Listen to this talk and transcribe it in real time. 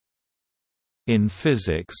In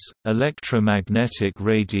physics, electromagnetic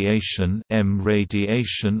radiation (EM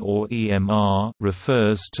radiation or EMR)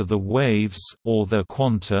 refers to the waves or the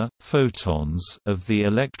quanta, photons of the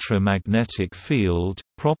electromagnetic field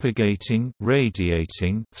propagating,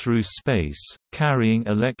 radiating through space, carrying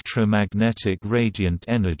electromagnetic radiant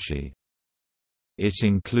energy. It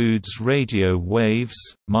includes radio waves,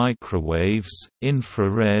 microwaves,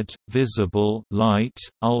 infrared, visible light,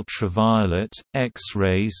 ultraviolet,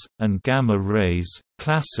 X-rays, and gamma rays.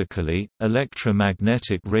 Classically,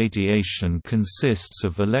 electromagnetic radiation consists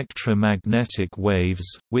of electromagnetic waves,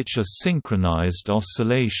 which are synchronized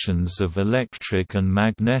oscillations of electric and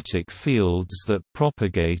magnetic fields that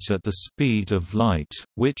propagate at the speed of light,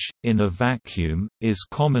 which, in a vacuum, is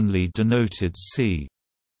commonly denoted c.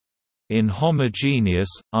 In homogeneous,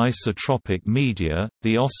 isotropic media,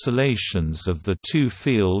 the oscillations of the two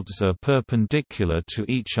fields are perpendicular to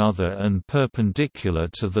each other and perpendicular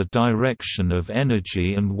to the direction of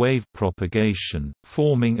energy and wave propagation,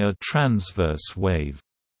 forming a transverse wave.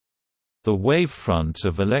 The wavefront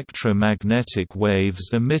of electromagnetic waves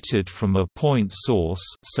emitted from a point source,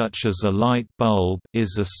 such as a light bulb,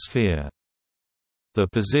 is a sphere. The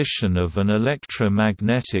position of an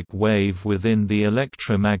electromagnetic wave within the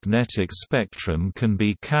electromagnetic spectrum can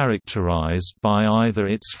be characterized by either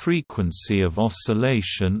its frequency of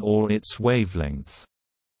oscillation or its wavelength.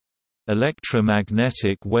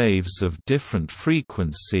 Electromagnetic waves of different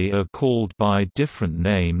frequency are called by different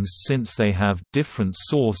names since they have different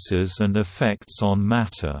sources and effects on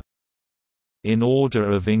matter. In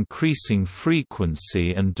order of increasing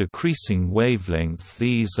frequency and decreasing wavelength,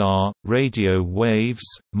 these are, radio waves,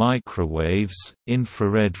 microwaves,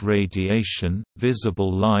 infrared radiation,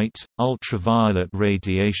 visible light, ultraviolet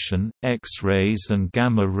radiation, X-rays and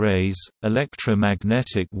gamma rays.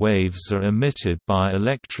 Electromagnetic waves are emitted by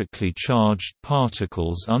electrically charged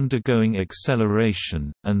particles undergoing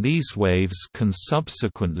acceleration, and these waves can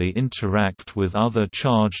subsequently interact with other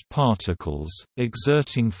charged particles,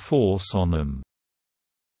 exerting force on them.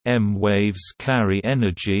 M waves carry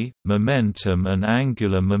energy, momentum and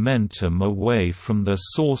angular momentum away from the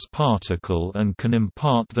source particle and can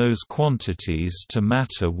impart those quantities to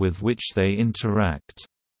matter with which they interact.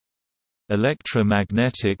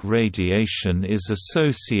 Electromagnetic radiation is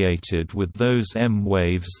associated with those M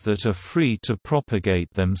waves that are free to propagate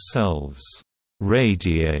themselves,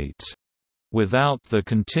 radiate, without the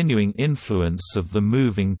continuing influence of the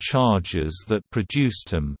moving charges that produced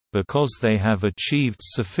them, because they have achieved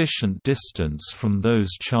sufficient distance from those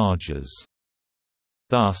charges.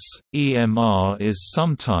 Thus, EMR is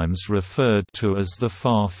sometimes referred to as the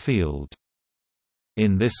far field.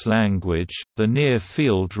 In this language, the near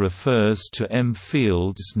field refers to M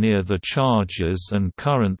fields near the charges and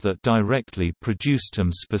current that directly produced them,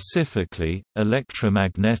 specifically,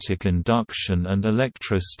 electromagnetic induction and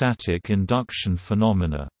electrostatic induction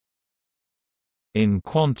phenomena. In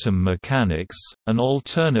quantum mechanics, an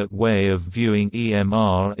alternate way of viewing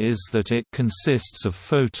EMR is that it consists of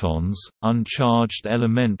photons, uncharged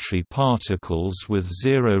elementary particles with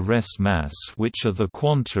zero rest mass, which are the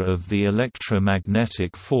quanta of the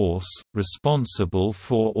electromagnetic force, responsible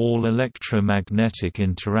for all electromagnetic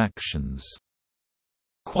interactions.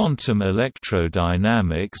 Quantum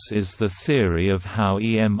electrodynamics is the theory of how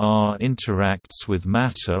EMR interacts with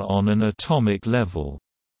matter on an atomic level.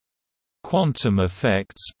 Quantum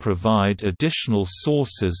effects provide additional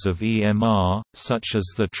sources of EMR, such as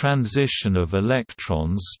the transition of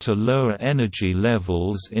electrons to lower energy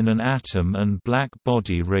levels in an atom and black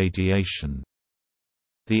body radiation.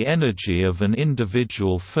 The energy of an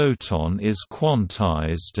individual photon is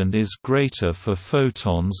quantized and is greater for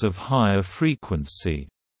photons of higher frequency.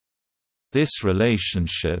 This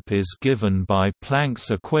relationship is given by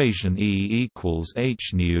Planck's equation E equals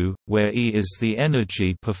h nu, where E is the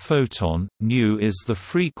energy per photon, nu is the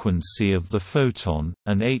frequency of the photon,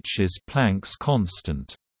 and h is Planck's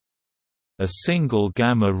constant. A single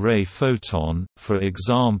gamma-ray photon, for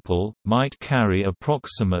example, might carry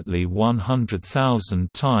approximately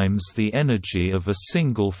 100,000 times the energy of a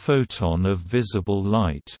single photon of visible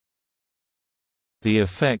light. The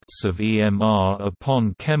effects of EMR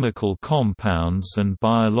upon chemical compounds and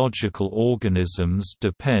biological organisms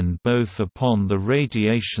depend both upon the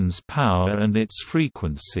radiation's power and its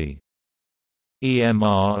frequency.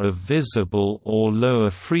 EMR of visible or lower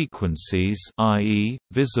frequencies, i.e.,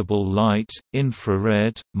 visible light,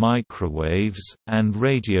 infrared, microwaves, and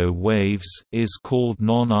radio waves, is called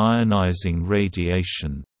non-ionizing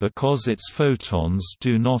radiation, because its photons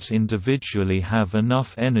do not individually have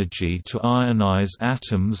enough energy to ionize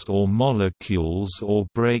atoms or molecules or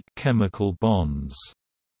break chemical bonds.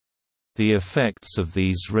 The effects of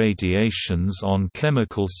these radiations on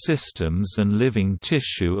chemical systems and living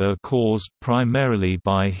tissue are caused primarily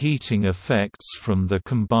by heating effects from the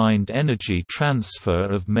combined energy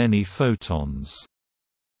transfer of many photons.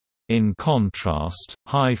 In contrast,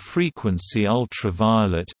 high-frequency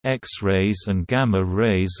ultraviolet, X-rays and gamma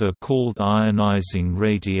rays are called ionizing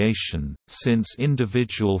radiation, since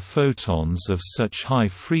individual photons of such high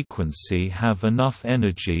frequency have enough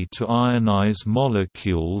energy to ionize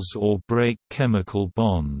molecules or break chemical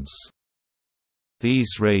bonds.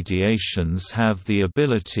 These radiations have the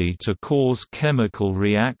ability to cause chemical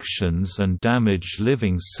reactions and damage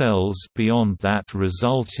living cells beyond that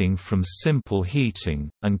resulting from simple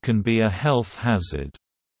heating, and can be a health hazard.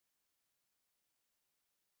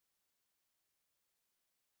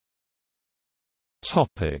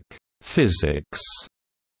 Physics.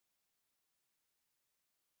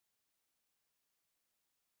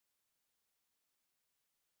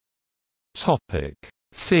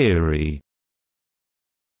 Theory.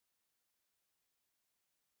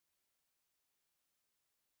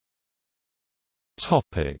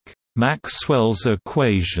 Maxwell's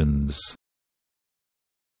equations.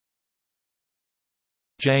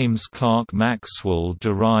 James Clerk Maxwell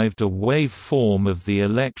derived a wave form of the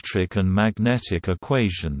electric and magnetic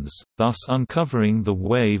equations, thus uncovering the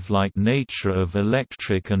wave-like nature of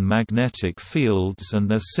electric and magnetic fields and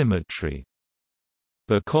their symmetry.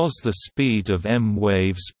 Because the speed of m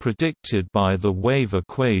waves predicted by the wave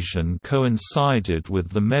equation coincided with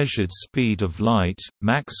the measured speed of light,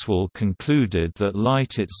 Maxwell concluded that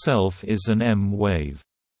light itself is an m wave.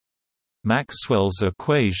 Maxwell's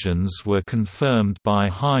equations were confirmed by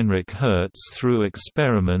Heinrich Hertz through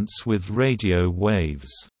experiments with radio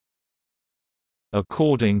waves.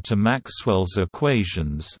 According to Maxwell's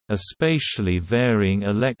equations, a spatially varying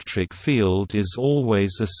electric field is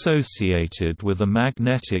always associated with a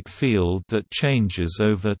magnetic field that changes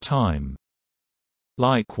over time.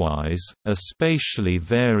 Likewise, a spatially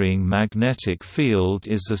varying magnetic field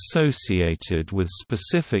is associated with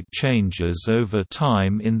specific changes over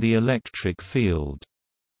time in the electric field.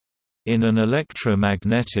 In an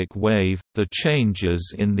electromagnetic wave, the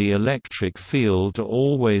changes in the electric field are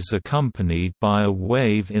always accompanied by a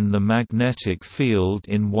wave in the magnetic field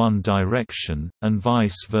in one direction, and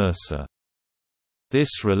vice versa.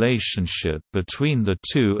 This relationship between the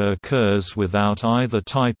two occurs without either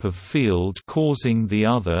type of field causing the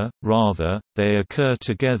other, rather, they occur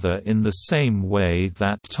together in the same way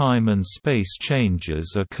that time and space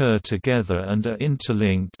changes occur together and are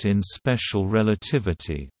interlinked in special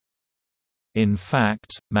relativity. In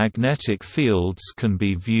fact, magnetic fields can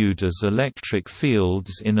be viewed as electric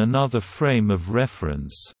fields in another frame of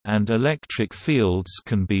reference, and electric fields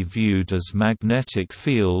can be viewed as magnetic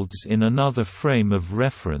fields in another frame of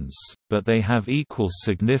reference, but they have equal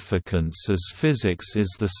significance as physics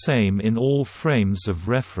is the same in all frames of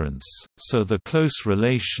reference, so the close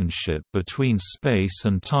relationship between space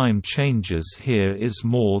and time changes here is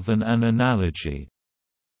more than an analogy.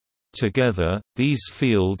 Together, these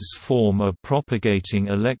fields form a propagating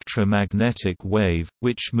electromagnetic wave,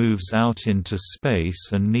 which moves out into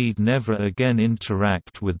space and need never again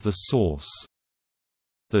interact with the source.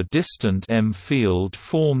 The distant M field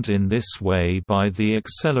formed in this way by the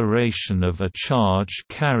acceleration of a charge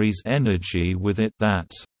carries energy with it that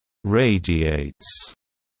radiates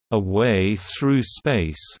away through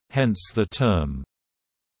space, hence the term.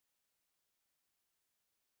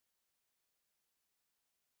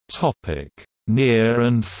 Near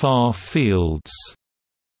and far fields.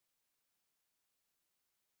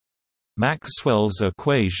 Maxwell's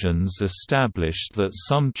equations established that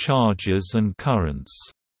some charges and currents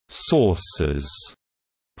sources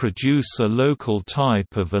produce a local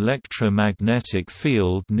type of electromagnetic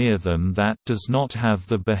field near them that does not have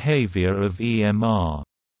the behavior of EMR.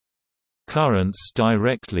 Currents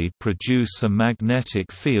directly produce a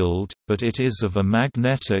magnetic field, but it is of a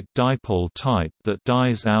magnetic dipole type that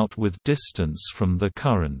dies out with distance from the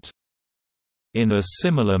current. In a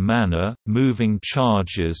similar manner, moving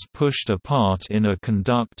charges pushed apart in a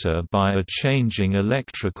conductor by a changing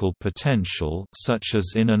electrical potential, such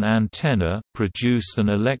as in an antenna, produce an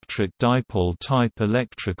electric dipole type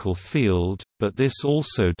electrical field, but this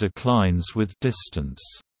also declines with distance.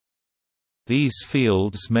 These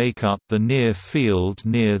fields make up the near field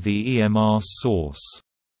near the EMR source.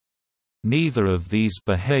 Neither of these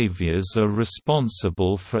behaviors are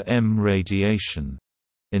responsible for M radiation.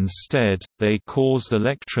 Instead, they cause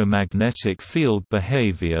electromagnetic field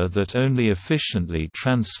behavior that only efficiently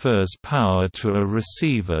transfers power to a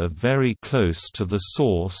receiver very close to the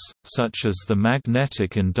source, such as the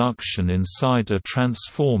magnetic induction inside a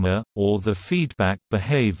transformer, or the feedback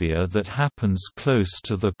behavior that happens close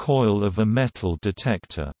to the coil of a metal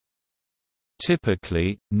detector.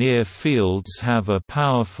 Typically, near fields have a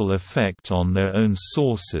powerful effect on their own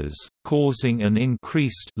sources, causing an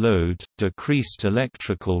increased load, decreased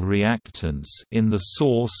electrical reactance in the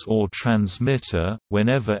source or transmitter,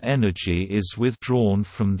 whenever energy is withdrawn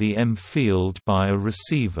from the EM field by a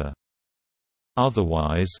receiver.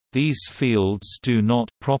 Otherwise, these fields do not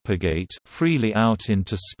propagate freely out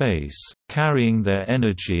into space, carrying their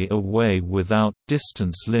energy away without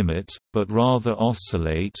distance limit, but rather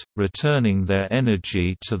oscillate, returning their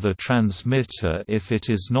energy to the transmitter if it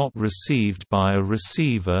is not received by a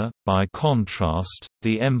receiver. By contrast,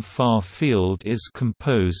 the EM-far field is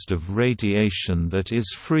composed of radiation that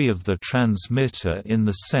is free of the transmitter in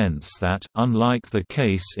the sense that, unlike the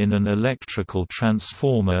case in an electrical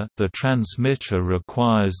transformer, the transmitter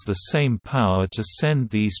requires the same power to send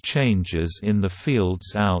these changes in the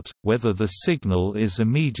fields out, whether the signal is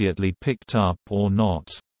immediately picked up or not.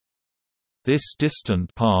 This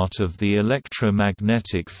distant part of the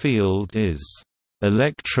electromagnetic field is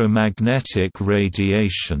electromagnetic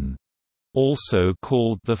radiation, also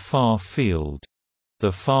called the far field.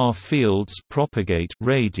 The far fields propagate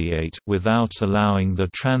radiate without allowing the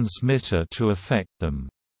transmitter to affect them.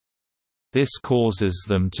 This causes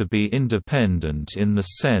them to be independent in the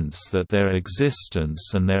sense that their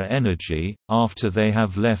existence and their energy, after they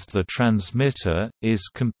have left the transmitter, is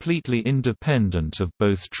completely independent of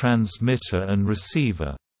both transmitter and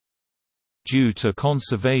receiver. Due to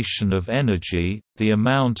conservation of energy, the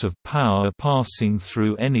amount of power passing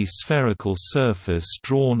through any spherical surface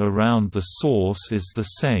drawn around the source is the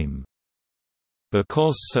same.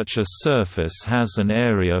 Because such a surface has an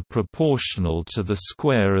area proportional to the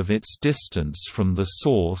square of its distance from the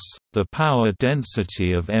source, the power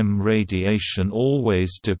density of EM radiation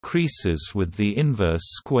always decreases with the inverse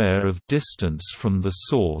square of distance from the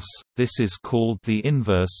source. This is called the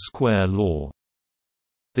inverse square law.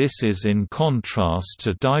 This is in contrast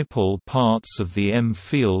to dipole parts of the EM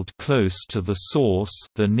field close to the source,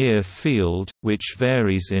 the near field, which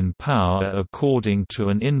varies in power according to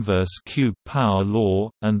an inverse cube power law,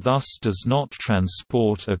 and thus does not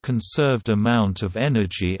transport a conserved amount of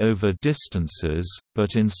energy over distances,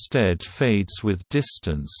 but instead fades with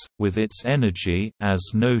distance, with its energy, as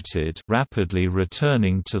noted, rapidly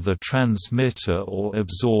returning to the transmitter or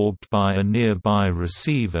absorbed by a nearby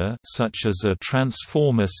receiver, such as a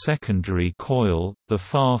transformer secondary coil. The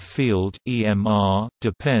far field (EMR)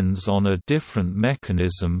 depends on a different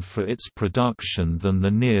mechanism for its production than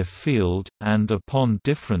the near field, and upon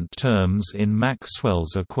different terms in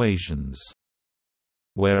Maxwell's equations.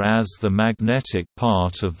 Whereas the magnetic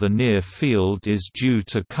part of the near field is due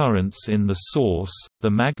to currents in the source,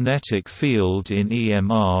 the magnetic field in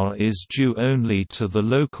EMR is due only to the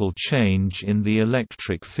local change in the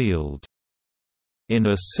electric field. In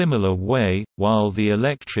a similar way, while the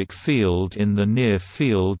electric field in the near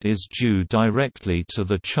field is due directly to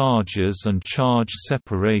the charges and charge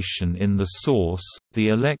separation in the source, the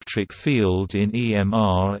electric field in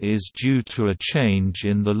EMR is due to a change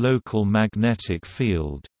in the local magnetic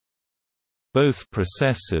field. Both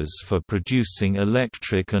processes for producing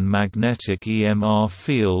electric and magnetic EMR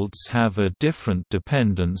fields have a different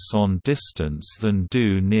dependence on distance than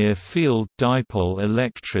do near-field dipole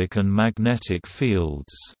electric and magnetic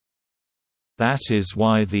fields. That is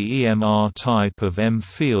why the EMR type of EM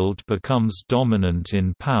field becomes dominant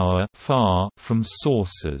in power far from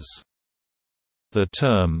sources. The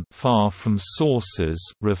term "far from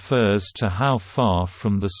sources" refers to how far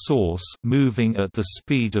from the source, moving at the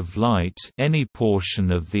speed of light, any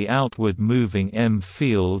portion of the outward moving EM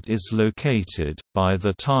field is located. By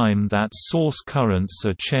the time that source currents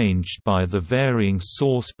are changed by the varying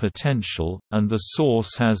source potential, and the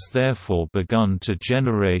source has therefore begun to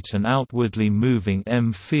generate an outwardly moving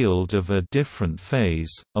EM field of a different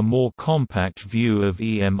phase, a more compact view of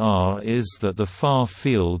EMR is that the far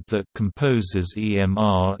field that composes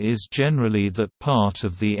EMR is generally that part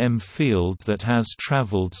of the EM field that has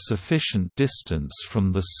traveled sufficient distance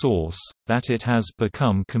from the source, that it has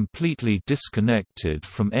become completely disconnected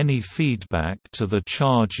from any feedback to the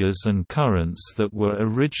charges and currents that were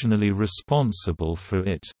originally responsible for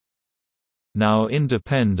it. Now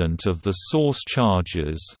independent of the source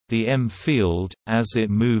charges, the EM field, as it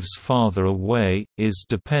moves farther away, is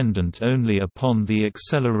dependent only upon the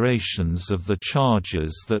accelerations of the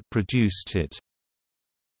charges that produced it.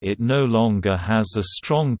 it no longer has a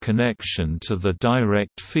strong connection to the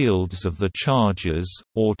direct fields of the charges,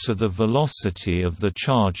 or to the velocity of the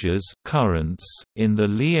charges currents. In the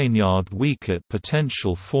Liénard-Wiechert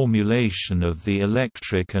potential formulation of the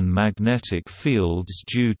electric and magnetic fields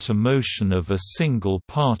due to motion of a single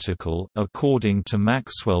particle according to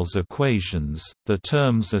Maxwell's equations, the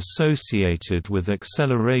terms associated with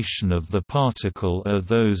acceleration of the particle are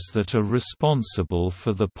those that are responsible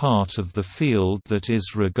for the part of the field that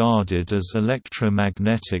is regarded as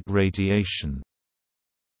electromagnetic radiation.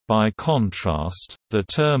 By contrast, the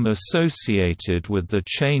term associated with the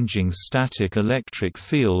changing static electric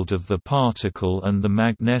field of the particle and the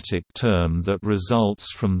magnetic term that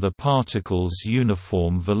results from the particle's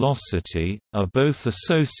uniform velocity, are both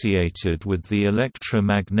associated with the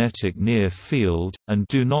electromagnetic near field, and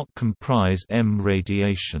do not comprise M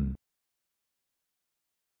radiation.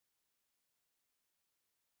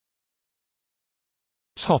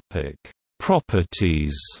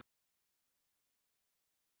 Properties.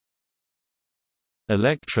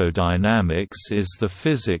 Electrodynamics is the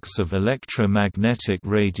physics of electromagnetic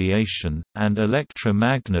radiation, and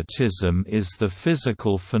electromagnetism is the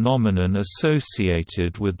physical phenomenon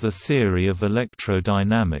associated with the theory of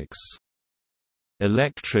electrodynamics.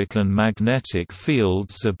 Electric and magnetic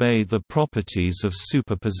fields obey the properties of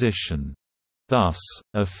superposition. Thus,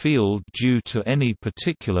 a field due to any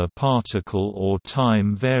particular particle or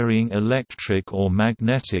time-varying electric or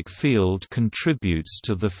magnetic field contributes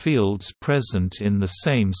to the fields present in the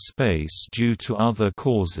same space due to other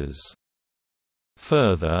causes.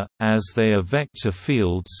 Further, as they are vector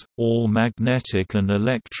fields, all magnetic and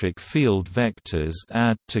electric field vectors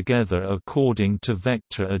add together according to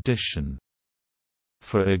vector addition.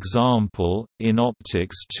 For example, in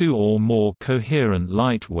optics two or more coherent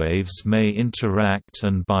light waves may interact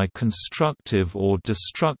and by constructive or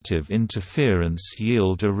destructive interference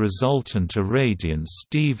yield a resultant irradiance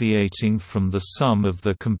deviating from the sum of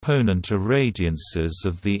the component irradiances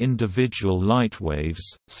of the individual light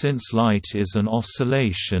waves. Since light is an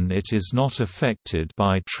oscillation, it is not affected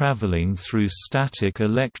by traveling through static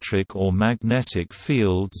electric or magnetic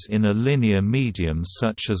fields in a linear medium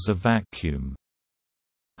such as a vacuum.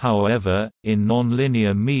 However, in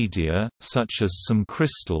nonlinear media, such as some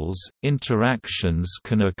crystals, interactions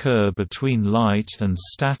can occur between light and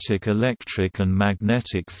static electric and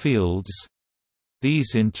magnetic fields.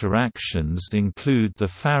 These interactions include the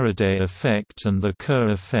Faraday effect and the Kerr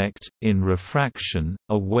effect. In refraction,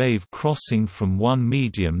 a wave crossing from one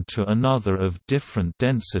medium to another of different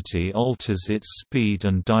density alters its speed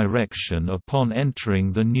and direction upon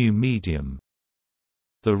entering the new medium.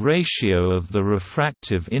 The ratio of the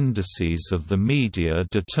refractive indices of the media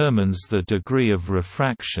determines the degree of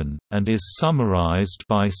refraction, and is summarized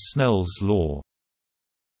by Snell's law.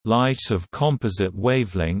 Light of composite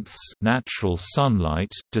wavelengths, natural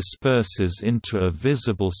sunlight, disperses into a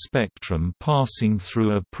visible spectrum passing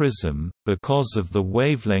through a prism, because of the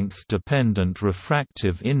wavelength-dependent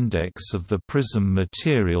refractive index of the prism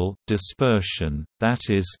material dispersion, that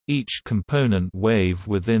is, each component wave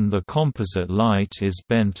within the composite light is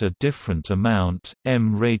bent a different amount.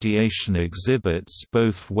 M radiation exhibits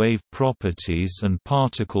both wave properties and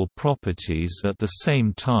particle properties at the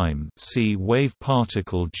same time. See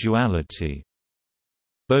wave-particle duality.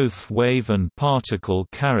 Both wave and particle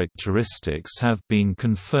characteristics have been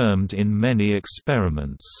confirmed in many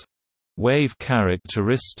experiments. Wave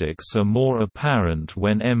characteristics are more apparent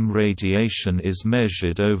when M radiation is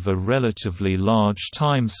measured over relatively large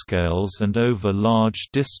timescales and over large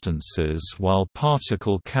distances, while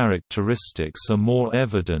particle characteristics are more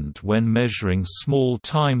evident when measuring small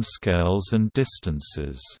timescales and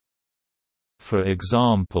distances. For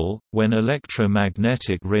example, when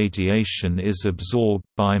electromagnetic radiation is absorbed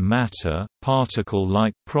by matter,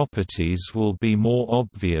 particle-like properties will be more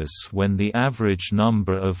obvious when the average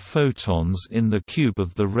number of photons in the cube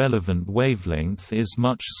of the relevant wavelength is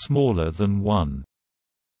much smaller than 1.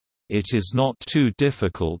 It is not too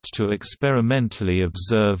difficult to experimentally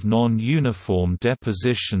observe non-uniform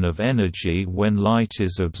deposition of energy when light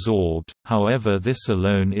is absorbed, however this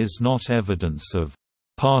alone is not evidence of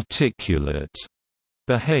particulate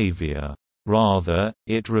behavior. Rather,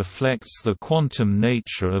 it reflects the quantum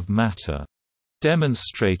nature of matter.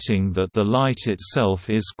 Demonstrating that the light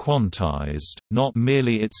itself is quantized, not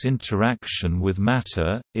merely its interaction with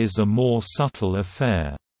matter, is a more subtle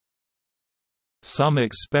affair. Some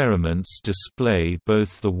experiments display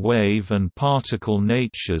both the wave and particle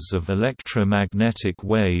natures of electromagnetic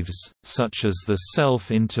waves, such as the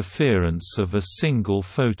self-interference of a single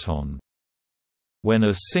photon. When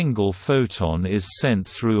a single photon is sent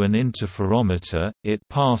through an interferometer, it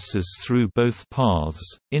passes through both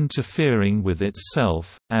paths, interfering with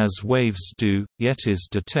itself, as waves do, yet is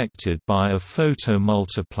detected by a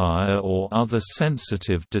photomultiplier or other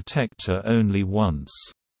sensitive detector only once.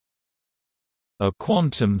 A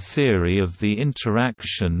quantum theory of the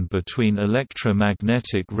interaction between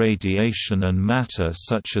electromagnetic radiation and matter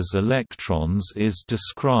such as electrons is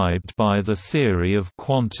described by the theory of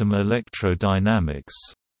quantum electrodynamics.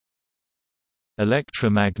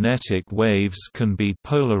 Electromagnetic waves can be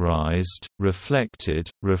polarized, reflected,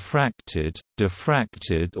 refracted,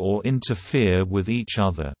 diffracted or interfere with each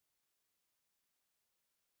other.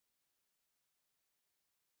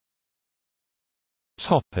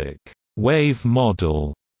 Wave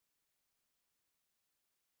model.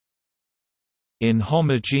 In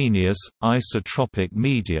homogeneous, isotropic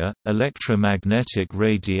media, electromagnetic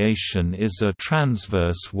radiation is a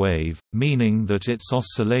transverse wave, meaning that its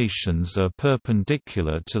oscillations are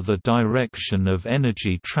perpendicular to the direction of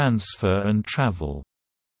energy transfer and travel.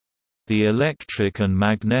 The electric and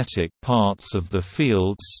magnetic parts of the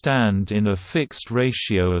field stand in a fixed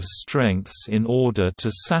ratio of strengths in order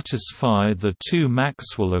to satisfy the two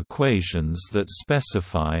Maxwell equations that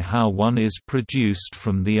specify how one is produced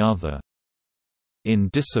from the other. In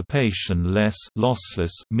dissipation-less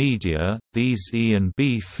lossless media, these E and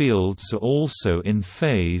B fields are also in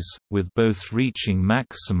phase, with both reaching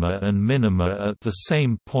maxima and minima at the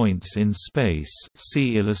same points in space.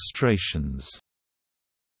 See illustrations.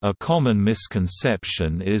 A common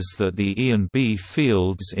misconception is that the E and B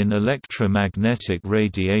fields in electromagnetic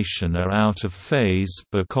radiation are out of phase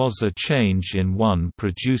because a change in one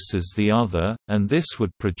produces the other, and this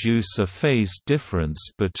would produce a phase difference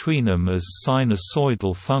between them as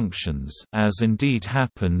sinusoidal functions, as indeed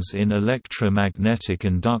happens in electromagnetic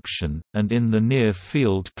induction, and in the near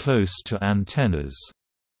field close to antennas.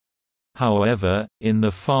 However, in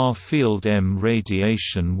the far-field M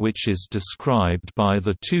radiation which is described by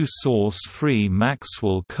the two source-free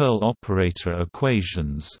Maxwell curl operator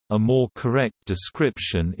equations, a more correct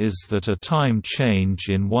description is that a time change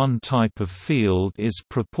in one type of field is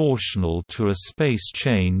proportional to a space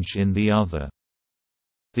change in the other.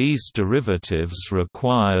 These derivatives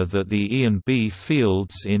require that the E and B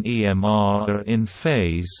fields in EMR are in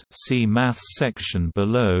phase. See Maths section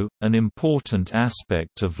below. An important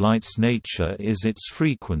aspect of light's nature is its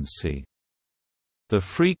frequency. The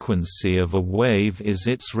frequency of a wave is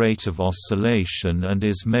its rate of oscillation and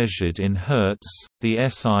is measured in Hertz, the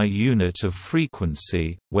SI unit of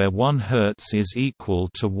frequency, where 1 Hertz is equal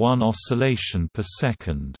to 1 oscillation per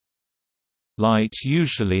second. Light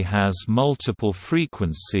usually has multiple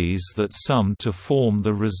frequencies that sum to form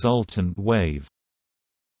the resultant wave.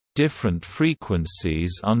 Different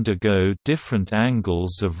frequencies undergo different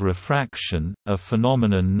angles of refraction, a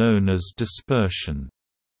phenomenon known as dispersion.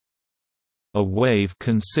 A wave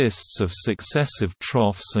consists of successive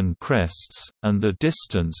troughs and crests, and the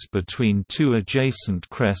distance between two adjacent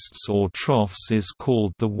crests or troughs is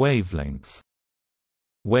called the wavelength.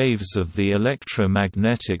 Waves of the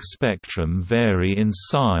electromagnetic spectrum vary in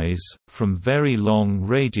size, from very long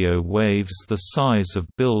radio waves the size of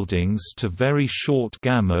buildings to very short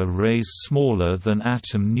gamma rays smaller than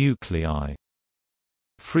atom nuclei.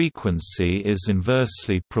 Frequency is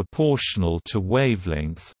inversely proportional to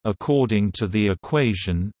wavelength, according to the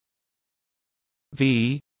equation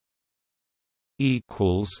V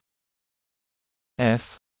equals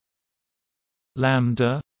F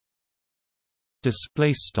lambda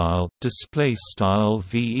display style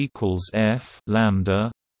V equals F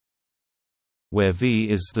lambda, where v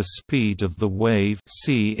is the speed of the wave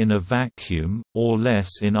c in a vacuum, or less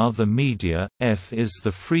in other media, f is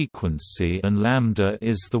the frequency and lambda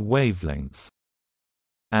is the wavelength.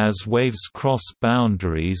 As waves cross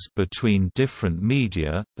boundaries between different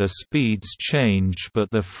media, their speeds change but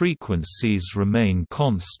their frequencies remain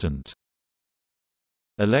constant.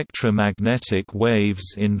 Electromagnetic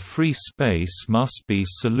waves in free space must be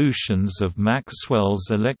solutions of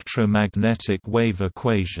Maxwell's electromagnetic wave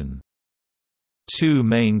equation. Two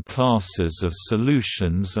main classes of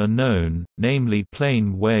solutions are known, namely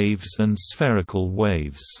plane waves and spherical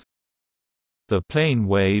waves. The plane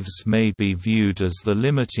waves may be viewed as the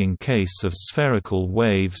limiting case of spherical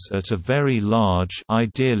waves at a very large,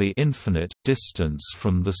 ideally infinite, distance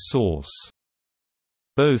from the source.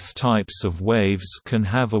 Both types of waves can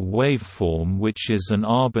have a waveform which is an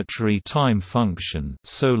arbitrary time function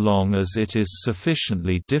so long as it is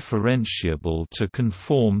sufficiently differentiable to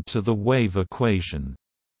conform to the wave equation.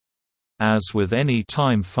 As with any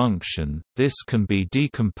time function, this can be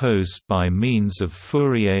decomposed by means of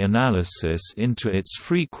Fourier analysis into its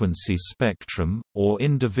frequency spectrum, or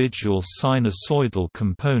individual sinusoidal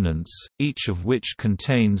components, each of which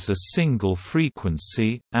contains a single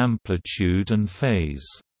frequency, amplitude and phase.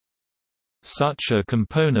 Such a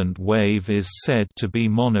component wave is said to be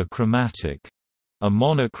monochromatic. A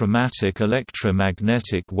monochromatic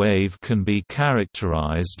electromagnetic wave can be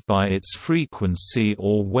characterized by its frequency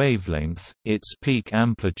or wavelength, its peak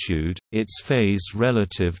amplitude, its phase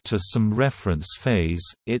relative to some reference phase,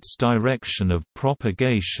 its direction of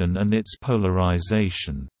propagation and its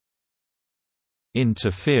polarization.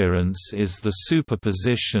 Interference is the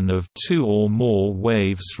superposition of two or more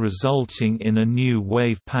waves resulting in a new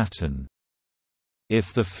wave pattern.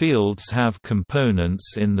 If the fields have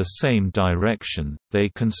components in the same direction, they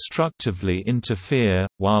constructively interfere,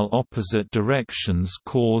 while opposite directions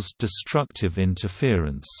cause destructive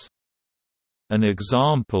interference. An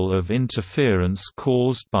example of interference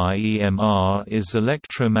caused by EMR is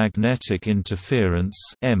electromagnetic interference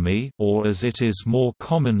or as it is more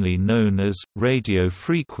commonly known as, radio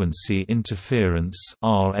frequency interference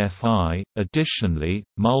RFI. Additionally,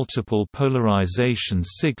 multiple polarization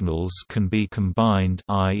signals can be combined,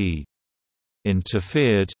 i.e.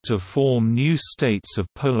 interfered, to form new states of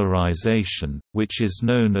polarization, which is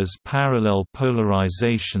known as parallel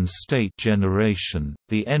polarization state generation.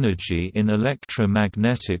 The energy in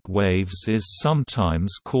electromagnetic waves is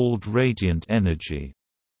sometimes called radiant energy.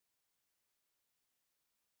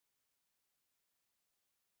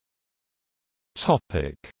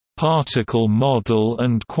 Topic: Particle model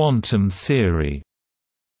and quantum theory.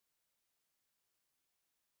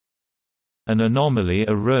 An anomaly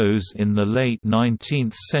arose in the late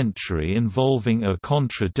 19th century involving a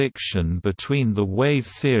contradiction between the wave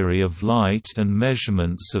theory of light and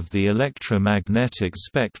measurements of the electromagnetic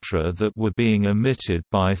spectra that were being emitted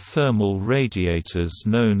by thermal radiators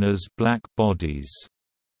known as black bodies.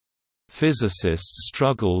 Physicists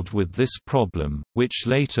struggled with this problem, which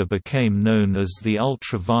later became known as the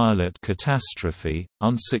ultraviolet catastrophe,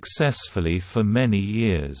 unsuccessfully for many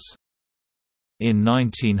years. In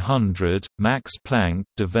 1900, Max Planck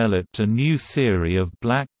developed a new theory of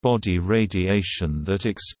black body radiation that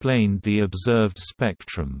explained the observed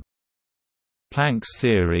spectrum. Planck's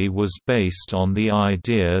theory was based on the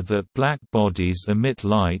idea that black bodies emit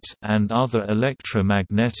light and other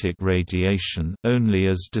electromagnetic radiation only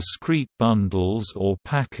as discrete bundles or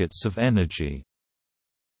packets of energy.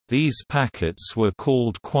 These packets were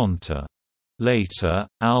called quanta. Later,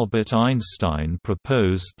 Albert Einstein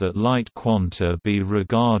proposed that light quanta be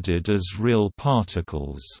regarded as real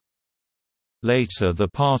particles. Later the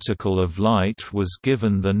particle of light was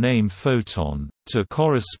given the name photon, to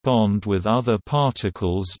correspond with other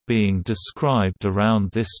particles being described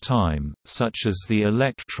around this time, such as the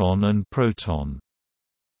electron and proton.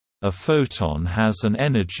 A photon has an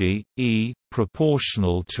energy, E,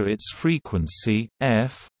 proportional to its frequency,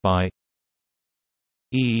 f, by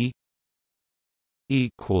E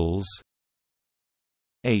equals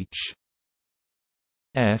h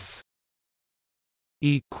f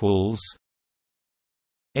equals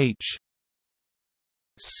h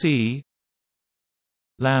c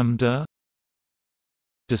lambda.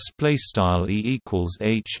 Display style E equals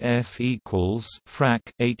h f equals frac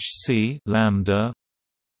h c lambda,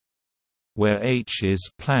 where h is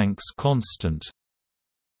Planck's constant.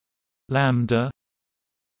 Lambda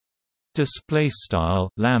display style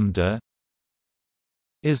lambda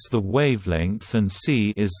is the wavelength and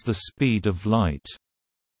c is the speed of light.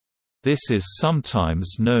 This is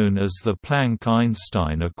sometimes known as the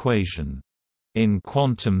Planck–Einstein equation. In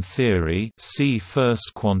quantum theory, see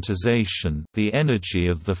first quantization, the energy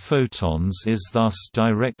of the photons is thus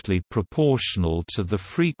directly proportional to the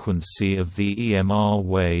frequency of the EMR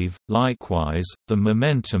wave. Likewise, the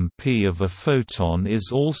momentum p of a photon is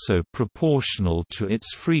also proportional to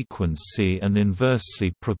its frequency and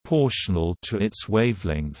inversely proportional to its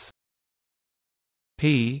wavelength.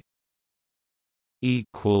 P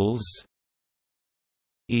equals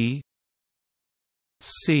E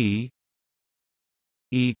C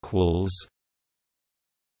equals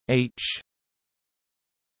H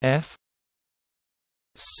F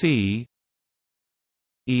C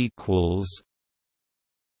equals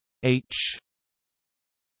H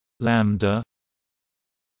lambda.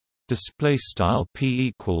 Display style P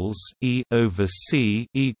equals E over C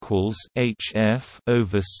equals H F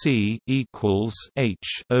over C equals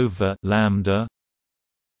H over lambda,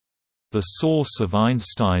 the source of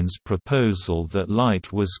Einstein's proposal that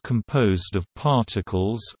light was composed of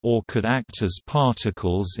particles or could act as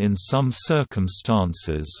particles in some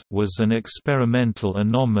circumstances was an experimental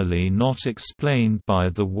anomaly not explained by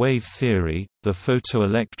the wave theory, the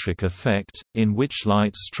photoelectric effect, in which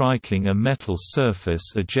light striking a metal surface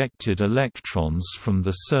ejected electrons from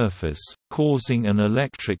the surface, causing an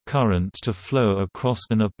electric current to flow across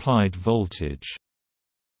an applied voltage.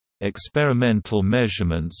 Experimental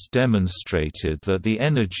measurements demonstrated that the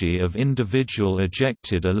energy of individual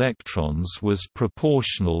ejected electrons was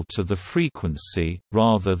proportional to the frequency,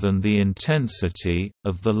 rather than the intensity,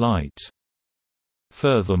 of the light.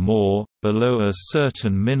 Furthermore, below a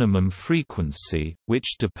certain minimum frequency,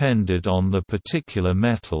 which depended on the particular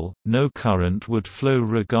metal, no current would flow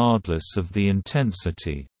regardless of the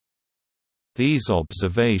intensity. These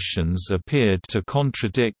observations appeared to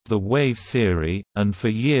contradict the wave theory, and for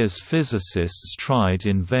years physicists tried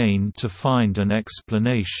in vain to find an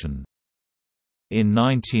explanation. In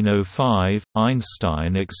 1905,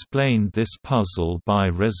 Einstein explained this puzzle by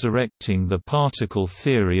resurrecting the particle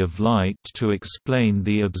theory of light to explain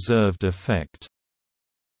the observed effect.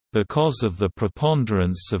 Because of the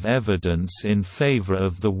preponderance of evidence in favor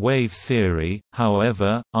of the wave theory,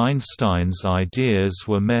 however, Einstein's ideas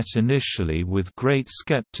were met initially with great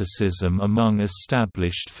skepticism among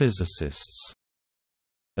established physicists.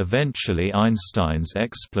 Eventually Einstein's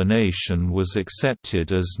explanation was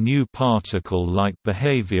accepted as new particle-like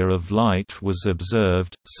behavior of light was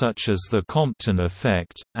observed, such as the Compton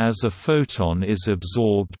effect. As a photon is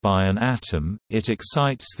absorbed by an atom, it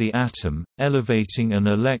excites the atom, elevating an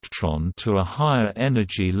electron to a higher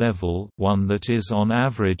energy level, one that is on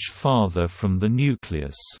average farther from the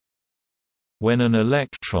nucleus. When an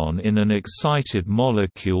electron in an excited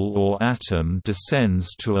molecule or atom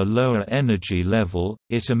descends to a lower energy level,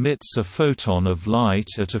 it emits a photon of light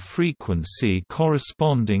at a frequency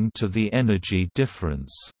corresponding to the energy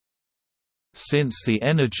difference. Since the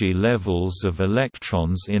energy levels of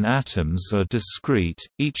electrons in atoms are discrete,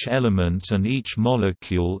 each element and each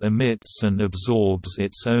molecule emits and absorbs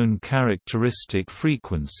its own characteristic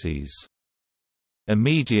frequencies.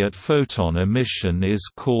 Immediate photon emission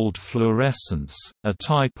is called fluorescence, a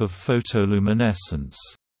type of photoluminescence.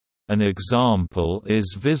 An example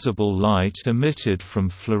is visible light emitted from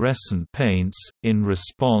fluorescent paints, in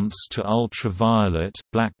response to ultraviolet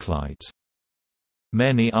blacklight.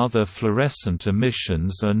 Many other fluorescent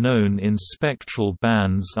emissions are known in spectral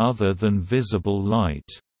bands other than visible light.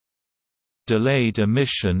 Delayed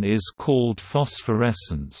emission is called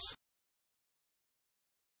phosphorescence.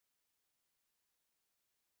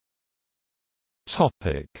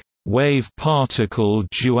 Wave-particle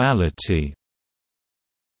duality.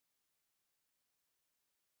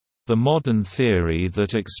 The modern theory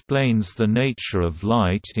that explains the nature of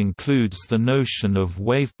light includes the notion of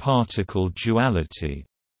wave-particle duality.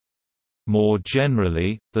 More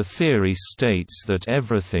generally, the theory states that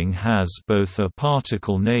everything has both a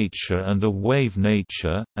particle nature and a wave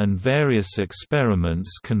nature, and various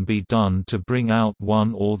experiments can be done to bring out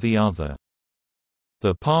one or the other.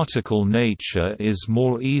 The particle nature is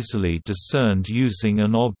more easily discerned using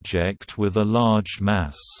an object with a large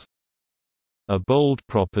mass. A bold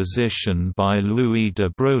proposition by Louis de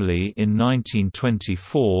Broglie in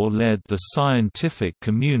 1924 led the scientific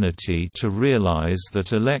community to realize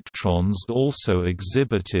that electrons also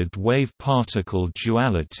exhibited wave-particle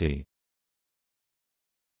duality.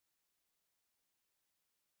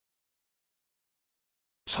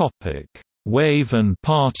 Wave and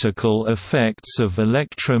particle effects of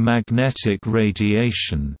electromagnetic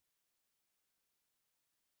radiation.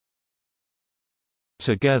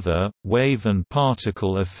 Together, wave and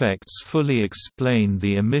particle effects fully explain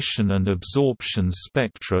the emission and absorption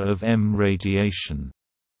spectra of EM radiation.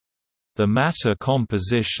 The matter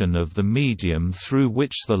composition of the medium through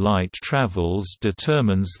which the light travels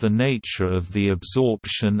determines the nature of the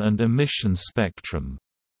absorption and emission spectrum.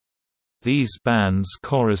 These bands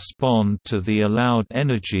correspond to the allowed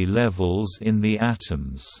energy levels in the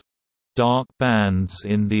atoms. Dark bands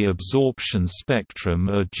in the absorption spectrum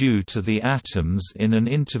are due to the atoms in an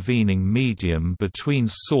intervening medium between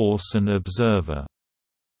source and observer.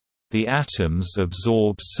 The atoms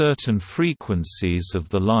absorb certain frequencies of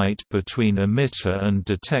the light between emitter and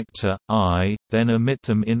detector, I, then emit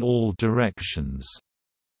them in all directions.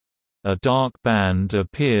 A dark band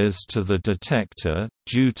appears to the detector,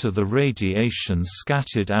 due to the radiation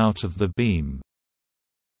scattered out of the beam.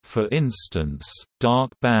 For instance, dark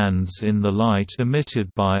bands in the light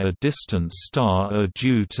emitted by a distant star are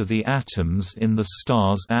due to the atoms in the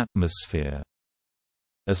star's atmosphere.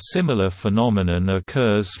 A similar phenomenon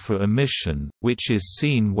occurs for emission, which is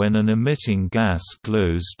seen when an emitting gas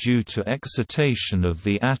glows due to excitation of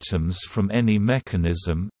the atoms from any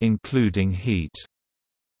mechanism, including heat.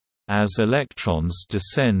 As electrons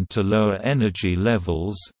descend to lower energy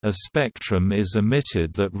levels, a spectrum is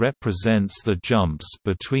emitted that represents the jumps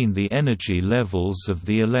between the energy levels of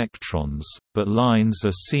the electrons, but lines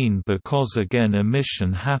are seen because again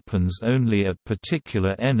emission happens only at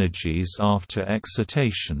particular energies after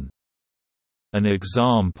excitation. An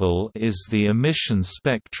example is the emission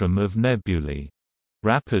spectrum of nebulae.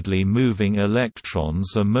 Rapidly moving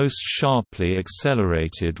electrons are most sharply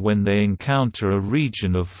accelerated when they encounter a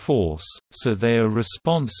region of force, so they are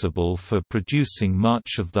responsible for producing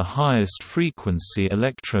much of the highest frequency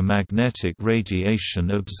electromagnetic radiation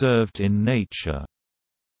observed in nature.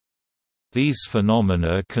 These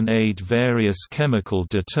phenomena can aid various chemical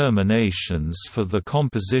determinations for the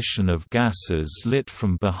composition of gases lit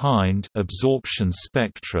from behind absorption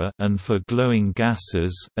spectra and for glowing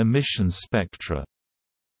gases emission spectra.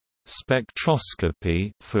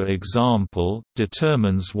 Spectroscopy, for example,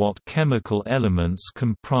 determines what chemical elements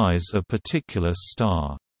comprise a particular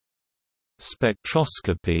star.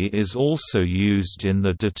 Spectroscopy is also used in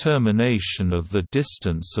the determination of the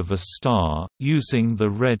distance of a star, using the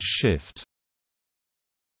red shift.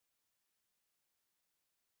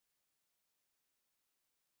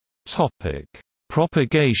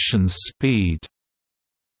 Propagation speed.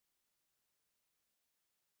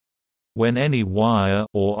 When any wire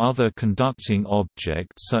or other conducting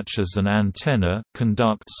object such as an antenna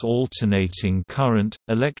conducts alternating current,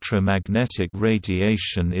 electromagnetic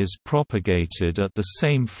radiation is propagated at the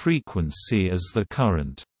same frequency as the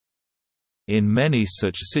current. In many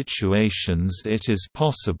such situations it is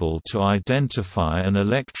possible to identify an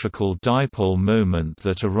electrical dipole moment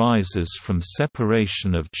that arises from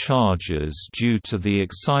separation of charges due to the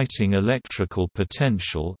exciting electrical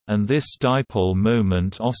potential, and this dipole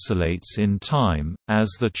moment oscillates in time, as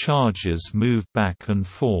the charges move back and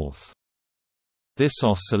forth. This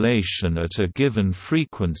oscillation at a given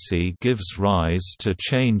frequency gives rise to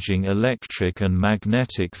changing electric and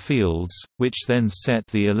magnetic fields, which then set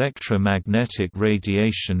the electromagnetic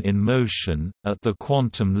radiation in motion. At the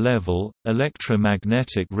quantum level,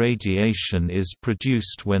 electromagnetic radiation is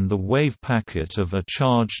produced when the wave packet of a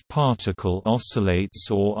charged particle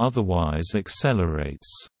oscillates or otherwise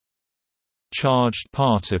accelerates. Charged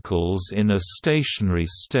particles in a stationary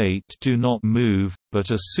state do not move,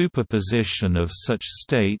 but a superposition of such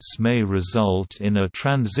states may result in a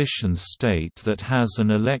transition state that has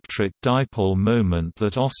an electric dipole moment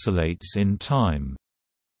that oscillates in time.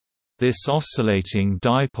 This oscillating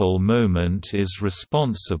dipole moment is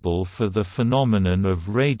responsible for the phenomenon of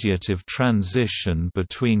radiative transition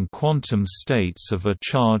between quantum states of a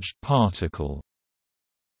charged particle.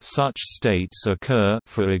 Such states occur,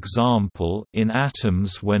 for example, in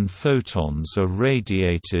atoms when photons are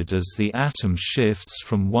radiated as the atom shifts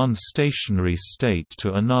from one stationary state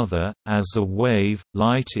to another. As a wave,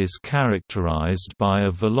 light is characterized by a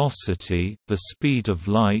velocity, the speed of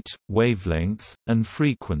light, wavelength, and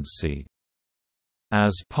frequency.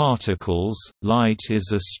 As particles, light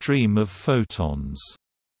is a stream of photons.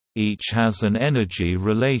 Each has an energy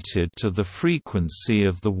related to the frequency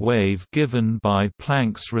of the wave given by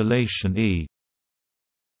Planck's relation E.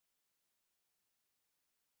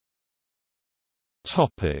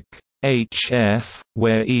 HF,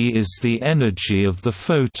 where E is the energy of the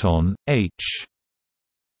photon, H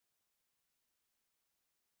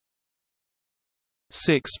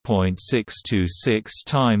 6.626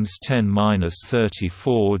 times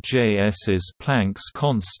 10⁻34 Js is Planck's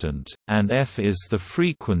constant, and f is the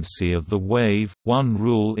frequency of the wave. One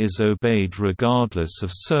rule is obeyed regardless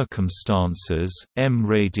of circumstances: m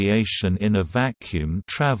radiation in a vacuum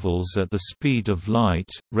travels at the speed of light,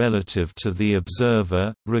 relative to the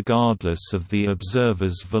observer, regardless of the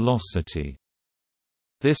observer's velocity.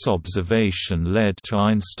 This observation led to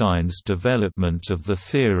Einstein's development of the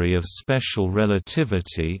theory of special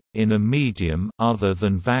relativity. In a medium other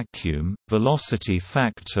than vacuum, velocity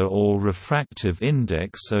factor or refractive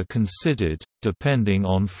index are considered, depending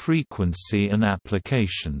on frequency and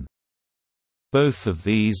application. Both of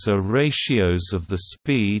these are ratios of the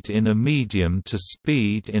speed in a medium to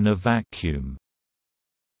speed in a vacuum.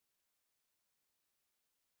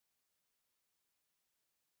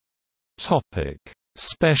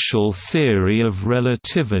 Special theory of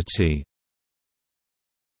relativity.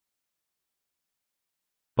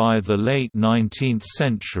 By the late 19th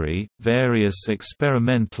century, various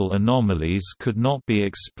experimental anomalies could not be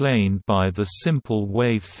explained by the simple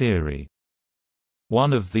wave theory.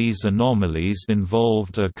 One of these anomalies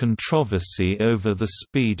involved a controversy over the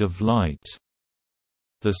speed of light.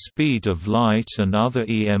 The speed of light and other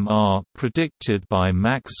EMR predicted by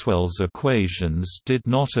Maxwell's equations did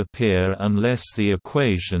not appear unless the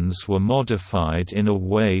equations were modified in a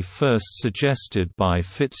way first suggested by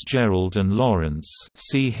Fitzgerald and Lorentz,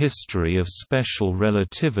 see History of Special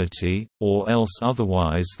Relativity, or else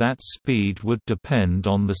otherwise that speed would depend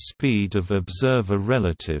on the speed of observer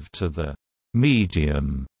relative to the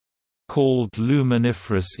medium called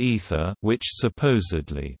luminiferous ether, which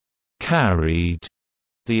supposedly carried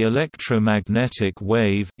the electromagnetic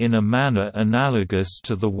wave in a manner analogous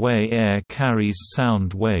to the way air carries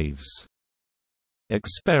sound waves.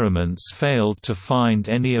 Experiments failed to find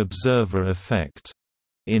any observer effect.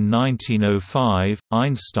 In 1905,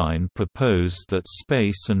 Einstein proposed that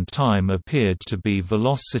space and time appeared to be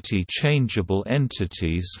velocity-changeable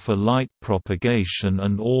entities for light propagation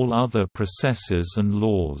and all other processes and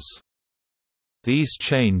laws. These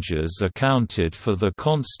changes accounted for the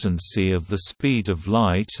constancy of the speed of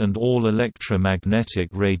light and all electromagnetic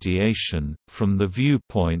radiation, from the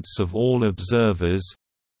viewpoints of all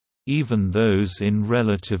observers—even those in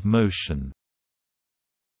relative motion.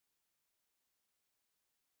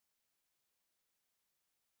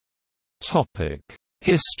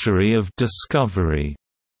 History of discovery.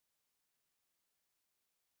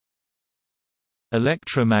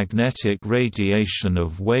 Electromagnetic radiation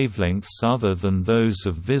of wavelengths other than those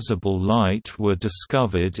of visible light were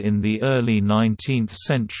discovered in the early 19th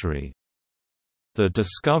century. The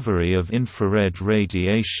discovery of infrared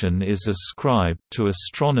radiation is ascribed to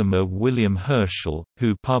astronomer William Herschel,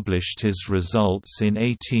 who published his results in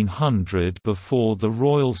 1800 before the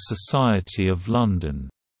Royal Society of London.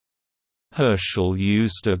 Herschel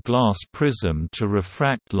used a glass prism to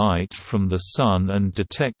refract light from the Sun and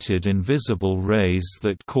detected invisible rays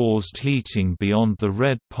that caused heating beyond the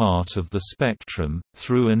red part of the spectrum,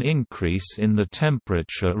 through an increase in the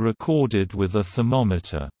temperature recorded with a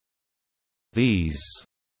thermometer. These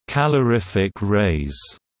calorific rays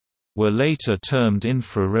were later termed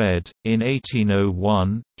infrared. In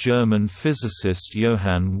 1801, German physicist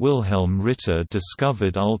Johann Wilhelm Ritter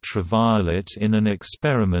discovered ultraviolet in an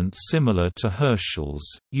experiment similar to Herschel's,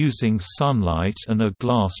 using sunlight and a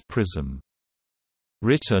glass prism.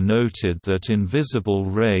 Ritter noted that invisible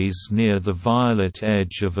rays near the violet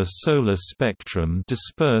edge of a solar spectrum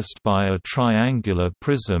dispersed by a triangular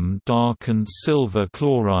prism darkened silver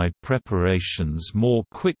chloride preparations more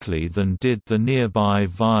quickly than did the nearby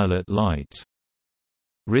violet light.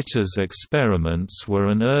 Ritter's experiments were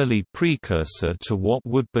an early precursor to what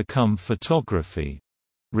would become photography.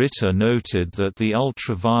 Ritter noted that the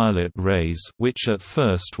ultraviolet rays, which at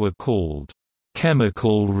first were called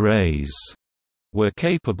chemical rays, were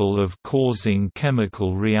capable of causing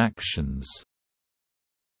chemical reactions.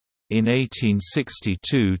 In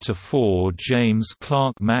 1862–4, James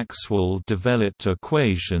Clerk Maxwell developed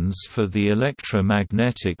equations for the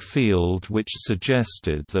electromagnetic field which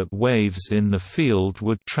suggested that waves in the field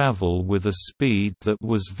would travel with a speed that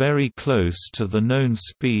was very close to the known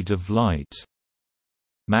speed of light.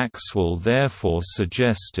 Maxwell therefore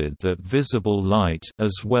suggested that visible light,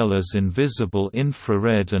 as well as invisible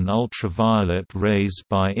infrared and ultraviolet rays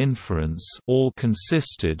by inference, all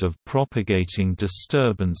consisted of propagating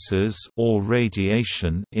disturbances or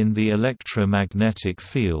radiation in the electromagnetic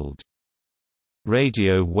field.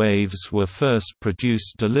 Radio waves were first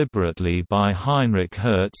produced deliberately by Heinrich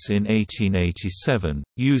Hertz in 1887,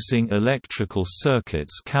 using electrical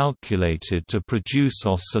circuits calculated to produce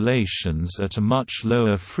oscillations at a much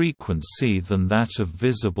lower frequency than that of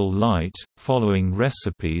visible light, following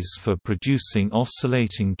recipes for producing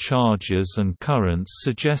oscillating charges and currents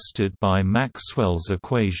suggested by Maxwell's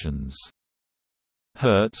equations.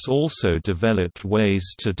 Hertz also developed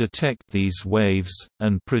ways to detect these waves,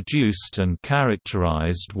 and produced and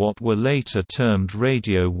characterized what were later termed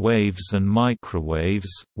radio waves and microwaves.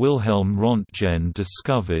 Wilhelm Röntgen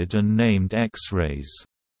discovered and named X-rays.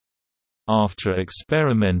 After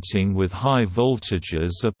experimenting with high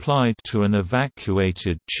voltages applied to an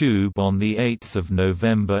evacuated tube on 8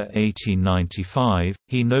 November 1895,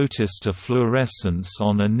 he noticed a fluorescence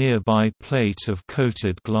on a nearby plate of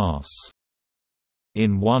coated glass.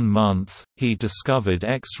 In 1 month, he discovered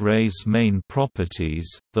X-rays' main properties.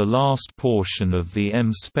 The last portion of the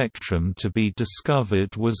M spectrum to be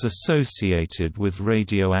discovered was associated with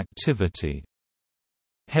radioactivity.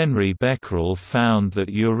 Henry Becquerel found that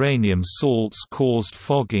uranium salts caused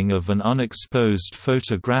fogging of an unexposed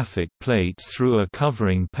photographic plate through a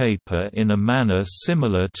covering paper in a manner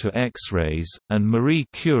similar to X-rays, and Marie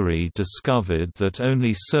Curie discovered that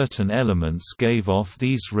only certain elements gave off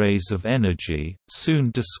these rays of energy, soon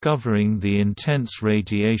discovering the intense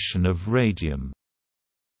radiation of radium.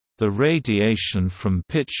 The radiation from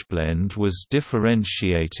pitchblende was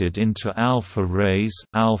differentiated into alpha rays,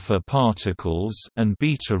 alpha particles, and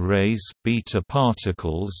beta rays, beta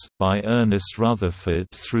particles, by Ernest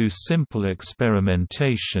Rutherford through simple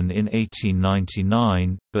experimentation in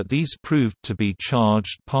 1899, but these proved to be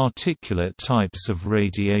charged particulate types of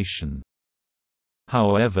radiation.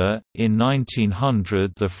 However, in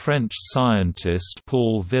 1900 the French scientist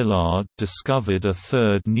Paul Villard discovered a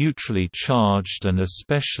third neutrally charged and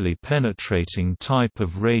especially penetrating type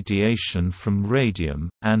of radiation from radium,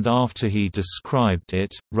 and after he described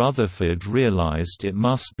it, Rutherford realized it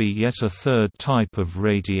must be yet a third type of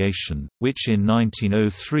radiation, which in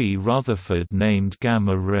 1903 Rutherford named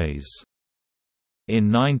gamma rays. In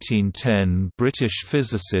 1910 British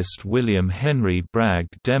physicist William Henry Bragg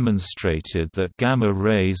demonstrated that gamma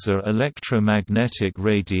rays are electromagnetic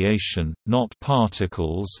radiation, not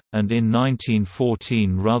particles, and in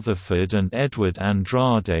 1914 Rutherford and Edward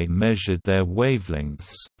Andrade measured their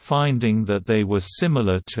wavelengths, finding that they were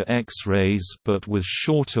similar to X-rays but with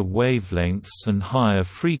shorter wavelengths and higher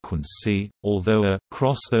frequency, although a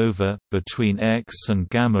crossover between X and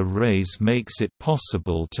gamma rays makes it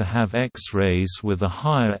possible to have X-rays with a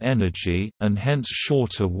higher energy, and hence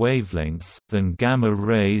shorter wavelength, than gamma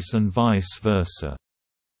rays and vice versa.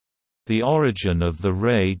 The origin of the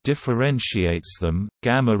ray differentiates them.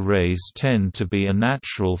 Gamma rays tend to be a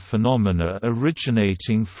natural phenomena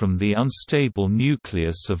originating from the unstable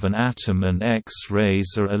nucleus of an atom, and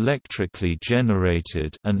X-rays are electrically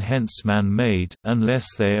generated and hence man-made, unless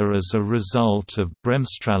they are as a result of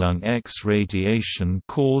Bremsstrahlung X radiation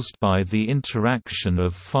caused by the interaction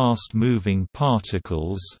of fast-moving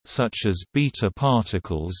particles such as beta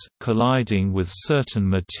particles colliding with certain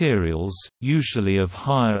materials, usually of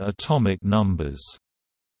higher atomic numbers.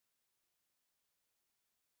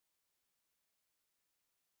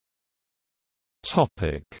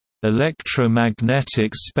 Topic: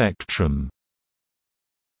 Electromagnetic spectrum.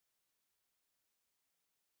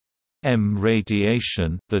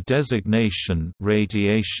 M-radiation. The designation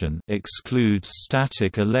radiation excludes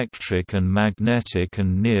static electric and magnetic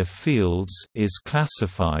and near fields, is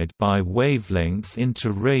classified by wavelength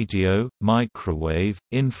into radio, microwave,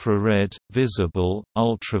 infrared, visible,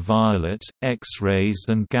 ultraviolet, X-rays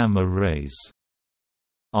and gamma rays.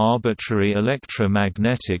 Arbitrary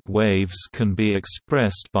electromagnetic waves can be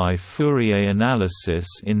expressed by Fourier analysis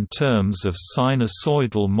in terms of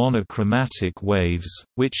sinusoidal monochromatic waves,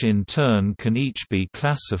 which in turn can each be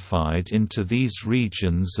classified into these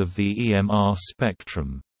regions of the EMR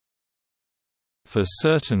spectrum. For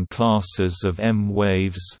certain classes of M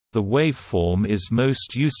waves, the waveform is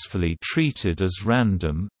most usefully treated as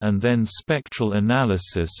random, and then spectral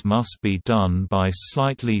analysis must be done by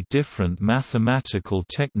slightly different mathematical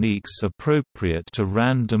techniques appropriate to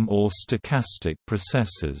random or stochastic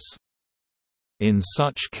processes. In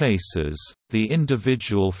such cases, the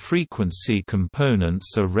individual frequency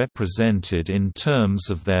components are represented in terms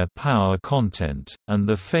of their power content, and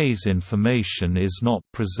the phase information is not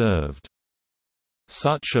preserved.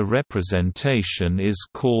 Such a representation is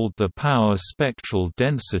called the power spectral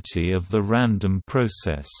density of the random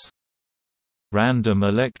process. Random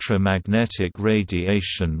electromagnetic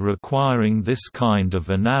radiation requiring this kind of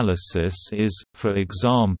analysis is, for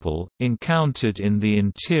example, encountered in the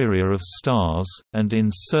interior of stars, and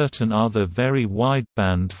in certain other very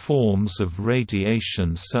wideband forms of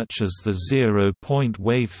radiation such as the zero-point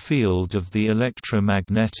wave field of the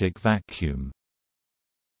electromagnetic vacuum.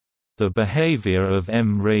 The behavior of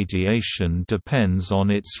M radiation depends on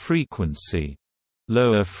its frequency.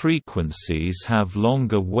 Lower frequencies have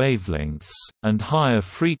longer wavelengths, and higher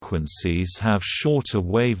frequencies have shorter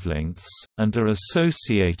wavelengths, and are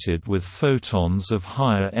associated with photons of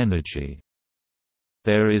higher energy.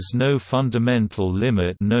 There is no fundamental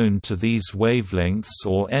limit known to these wavelengths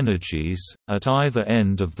or energies, at either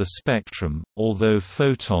end of the spectrum, although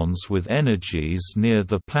photons with energies near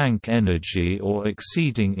the Planck energy or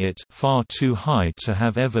exceeding it far too high to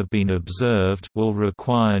have ever been observed will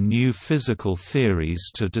require new physical theories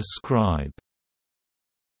to describe.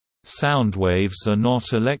 Sound waves are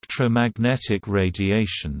not electromagnetic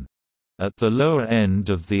radiation. At the lower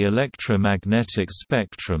end of the electromagnetic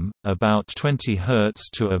spectrum, about 20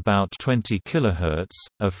 Hz to about 20 kHz,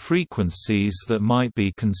 are frequencies that might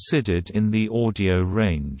be considered in the audio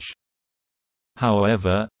range.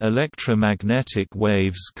 However, electromagnetic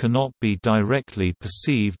waves cannot be directly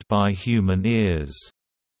perceived by human ears.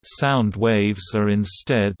 Sound waves are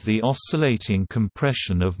instead the oscillating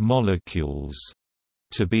compression of molecules.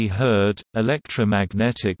 To be heard,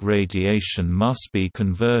 electromagnetic radiation must be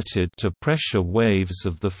converted to pressure waves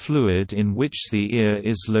of the fluid in which the ear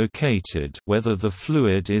is located, whether the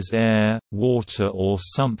fluid is air, water or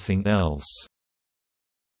something else.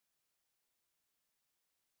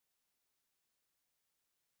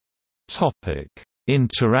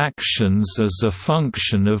 Interactions as a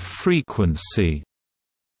function of frequency.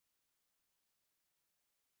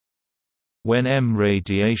 When M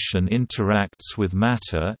radiation interacts with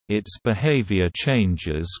matter, its behavior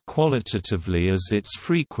changes qualitatively as its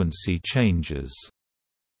frequency changes.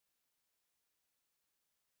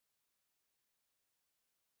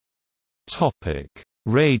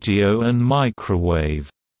 Radio and microwave.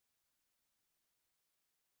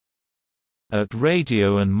 At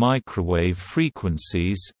radio and microwave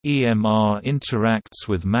frequencies, EMR interacts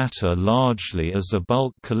with matter largely as a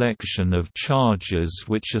bulk collection of charges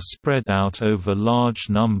which are spread out over large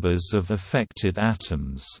numbers of affected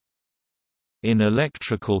atoms. In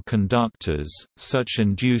electrical conductors, such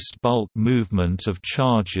induced bulk movement of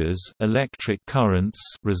charges, electric currents,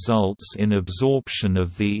 results in absorption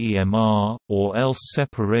of the EMR, or else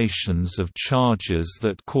separations of charges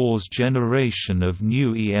that cause generation of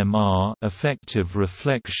new EMR, effective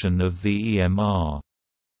reflection of the EMR.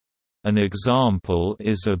 An example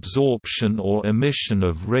is absorption or emission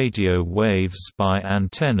of radio waves by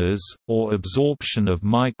antennas, or absorption of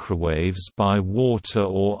microwaves by water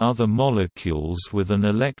or other molecules with an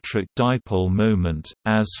electric dipole moment,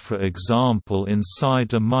 as for example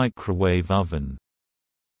inside a microwave oven.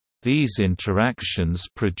 These interactions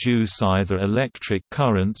produce either electric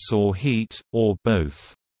currents or heat, or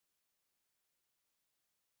both.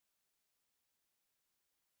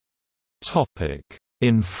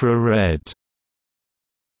 Infrared.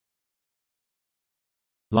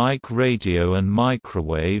 Like radio and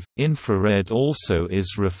microwave, infrared also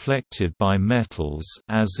is reflected by metals,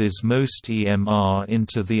 as is most EMR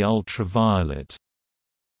into the ultraviolet.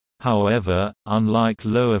 However, unlike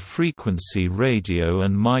lower-frequency radio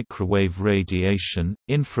and microwave radiation,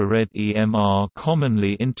 infrared EMR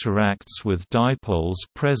commonly interacts with dipoles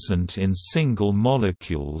present in single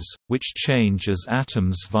molecules, which change as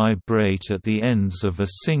atoms vibrate at the ends of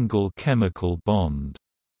a single chemical bond.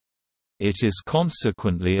 It is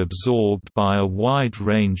consequently absorbed by a wide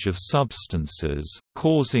range of substances,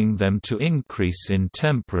 causing them to increase in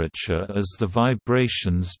temperature as the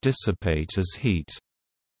vibrations dissipate as heat.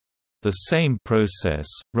 The same process,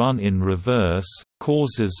 run in reverse,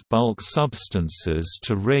 causes bulk substances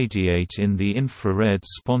to radiate in the infrared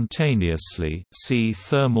spontaneously. See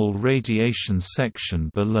thermal radiation section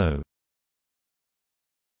below.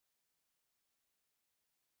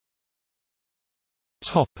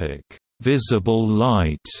 Topic: Visible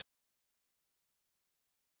light.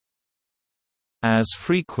 As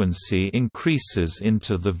frequency increases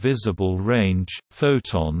into the visible range,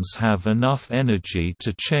 photons have enough energy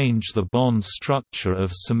to change the bond structure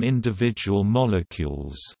of some individual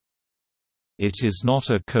molecules. It is not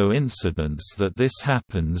a coincidence that this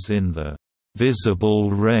happens in the visible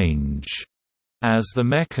range, as the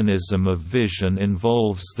mechanism of vision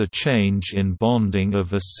involves the change in bonding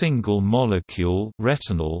of a single molecule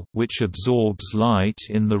retinal, which absorbs light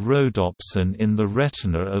in the rhodopsin in the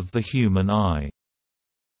retina of the human eye.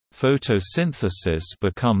 Photosynthesis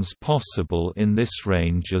becomes possible in this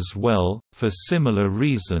range as well, for similar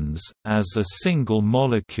reasons, as a single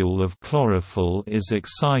molecule of chlorophyll is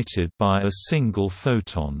excited by a single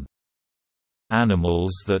photon.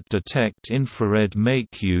 Animals that detect infrared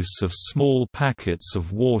make use of small packets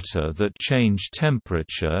of water that change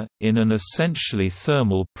temperature, in an essentially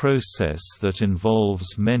thermal process that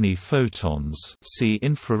involves many photons. See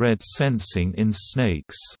infrared sensing in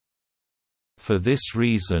snakes. For this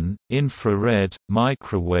reason, infrared,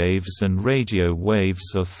 microwaves and radio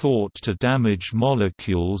waves are thought to damage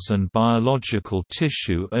molecules and biological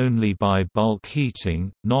tissue only by bulk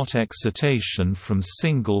heating, not excitation from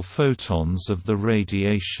single photons of the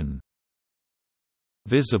radiation.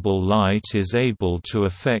 Visible light is able to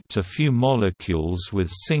affect a few molecules with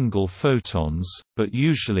single photons, but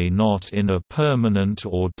usually not in a permanent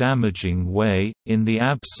or damaging way, in the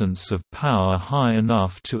absence of power high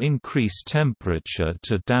enough to increase temperature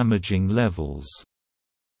to damaging levels.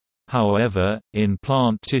 However, in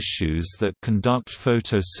plant tissues that conduct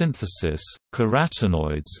photosynthesis,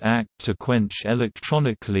 carotenoids act to quench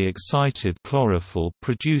electronically excited chlorophyll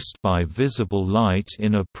produced by visible light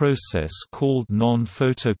in a process called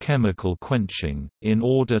non-photochemical quenching, in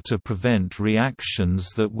order to prevent reactions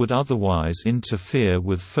that would otherwise interfere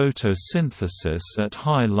with photosynthesis at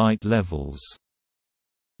high light levels.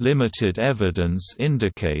 Limited evidence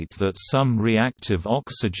indicate that some reactive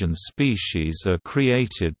oxygen species are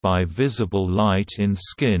created by visible light in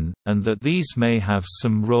skin, and that these may have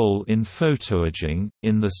some role in photoaging,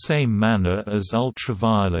 in the same manner as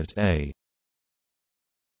ultraviolet A.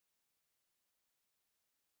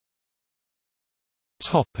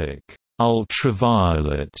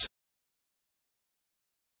 Ultraviolet.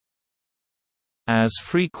 As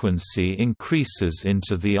frequency increases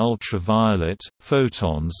into the ultraviolet,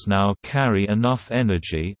 photons now carry enough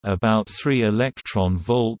energy, about 3 electron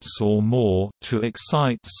volts or more, to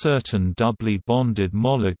excite certain doubly bonded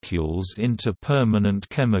molecules into permanent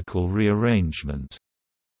chemical rearrangement.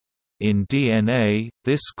 In DNA,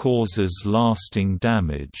 this causes lasting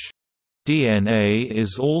damage. DNA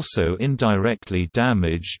is also indirectly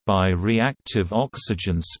damaged by reactive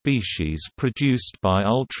oxygen species produced by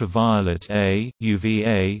ultraviolet A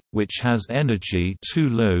 (UVA), which has energy too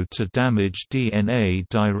low to damage DNA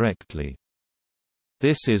directly.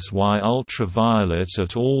 This is why ultraviolet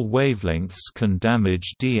at all wavelengths can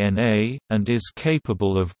damage DNA, and is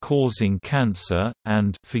capable of causing cancer,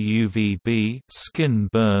 and for UVB, skin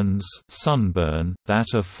burns, sunburn,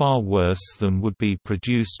 that are far worse than would be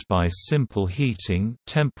produced by simple heating,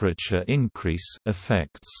 temperature increase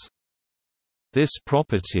effects. This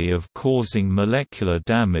property of causing molecular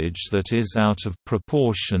damage that is out of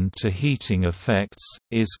proportion to heating effects,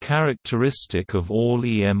 is characteristic of all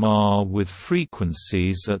EMR with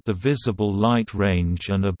frequencies at the visible light range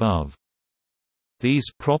and above.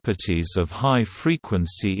 These properties of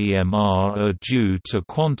high-frequency EMR are due to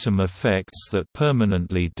quantum effects that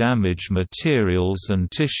permanently damage materials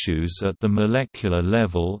and tissues at the molecular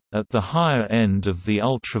level. At the higher end of the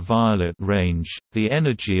ultraviolet range, the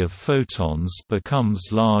energy of photons becomes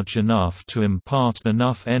large enough to impart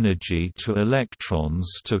enough energy to electrons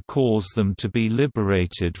to cause them to be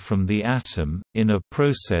liberated from the atom, in a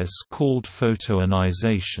process called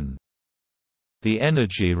photoionization. The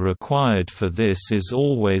energy required for this is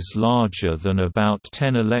always larger than about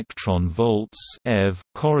 10 electron volts (eV),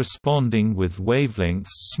 corresponding with wavelengths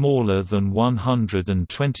smaller than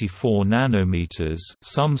 124 nanometers.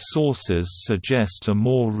 Some sources suggest a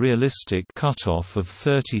more realistic cutoff of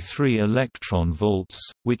 33 electron volts,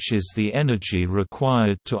 which is the energy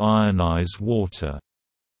required to ionize water.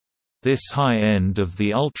 This high end of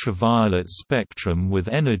the ultraviolet spectrum with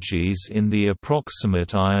energies in the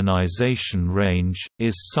approximate ionization range,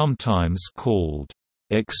 is sometimes called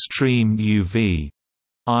extreme UV.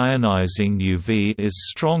 Ionizing UV is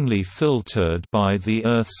strongly filtered by the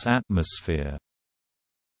Earth's atmosphere.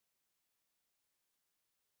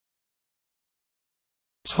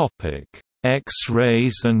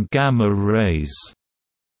 X-rays and gamma rays.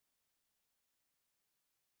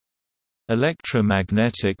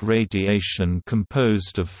 Electromagnetic radiation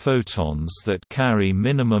composed of photons that carry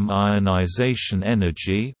minimum ionization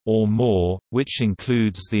energy, or more, which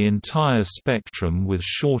includes the entire spectrum with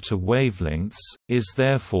shorter wavelengths, is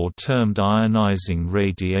therefore termed ionizing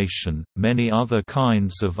radiation. Many other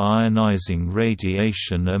kinds of ionizing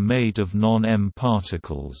radiation are made of non-M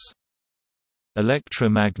particles.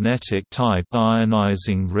 Electromagnetic type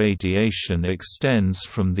ionizing radiation extends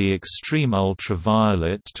from the extreme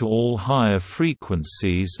ultraviolet to all higher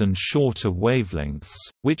frequencies and shorter wavelengths,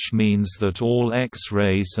 which means that all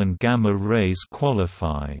X-rays and gamma rays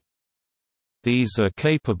qualify. These are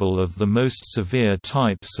capable of the most severe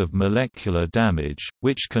types of molecular damage,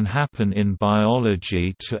 which can happen in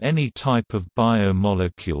biology to any type of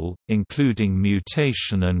biomolecule, including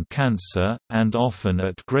mutation and cancer, and often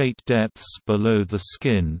at great depths below the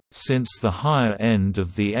skin, since the higher end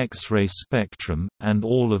of the X-ray spectrum, and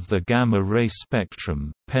all of the gamma-ray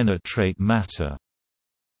spectrum, penetrate matter.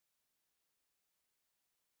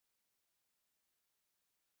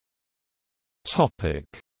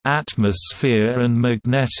 Atmosphere and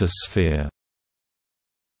magnetosphere.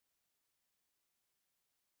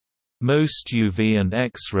 Most UV and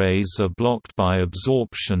X-rays are blocked by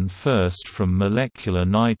absorption first from molecular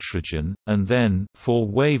nitrogen, and then, for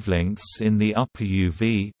wavelengths in the upper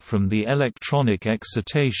UV, from the electronic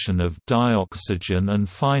excitation of dioxygen and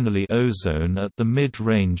finally ozone at the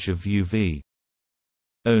mid-range of UV.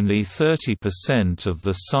 Only 30% of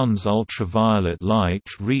the Sun's ultraviolet light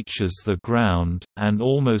reaches the ground, and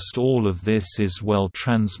almost all of this is well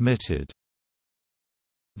transmitted.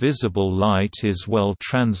 Visible light is well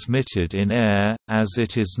transmitted in air, as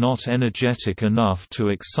it is not energetic enough to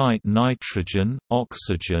excite nitrogen,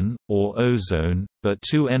 oxygen, or ozone, but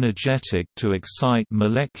too energetic to excite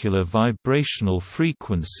molecular vibrational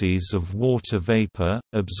frequencies of water vapor.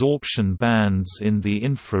 Absorption bands in the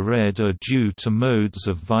infrared are due to modes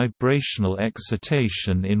of vibrational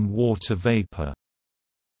excitation in water vapor.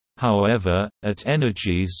 However, at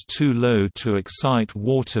energies too low to excite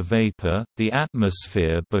water vapor, the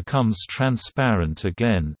atmosphere becomes transparent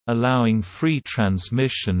again, allowing free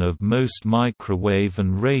transmission of most microwave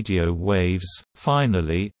and radio waves.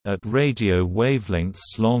 Finally, at radio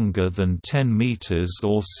wavelengths longer than 10 meters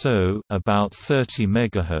or so, about 30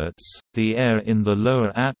 MHz, the air in the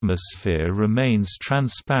lower atmosphere remains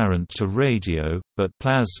transparent to radio, but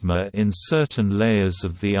plasma in certain layers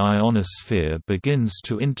of the ionosphere begins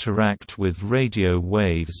to interact with radio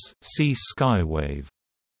waves, see skywave.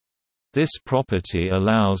 This property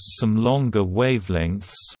allows some longer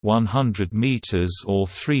wavelengths 100 meters or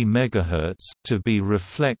 3 MHz to be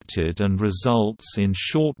reflected and results in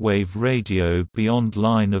shortwave radio beyond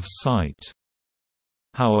line of sight.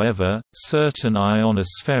 However, certain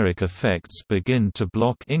ionospheric effects begin to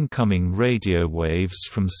block incoming radio waves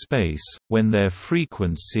from space, when their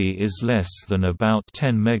frequency is less than about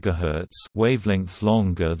 10 MHz, wavelength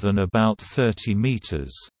longer than about 30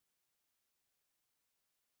 meters.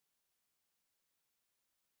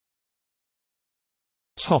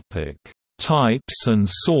 Types and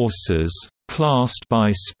sources, classed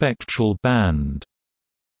by spectral band.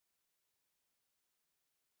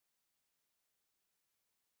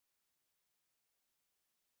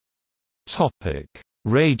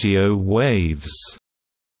 Radio waves.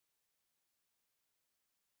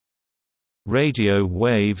 Radio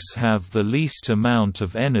waves have the least amount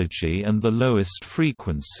of energy and the lowest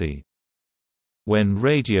frequency. When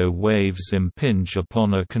radio waves impinge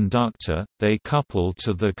upon a conductor, they couple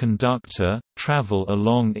to the conductor, travel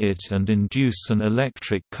along it and induce an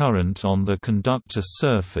electric current on the conductor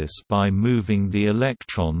surface by moving the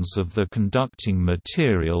electrons of the conducting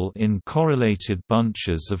material in correlated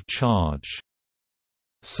bunches of charge.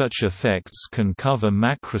 Such effects can cover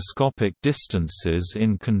macroscopic distances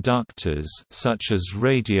in conductors such as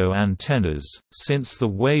radio antennas, since the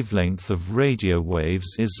wavelength of radio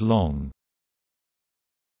waves is long.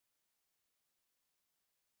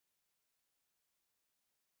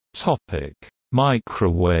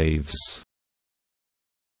 Microwaves.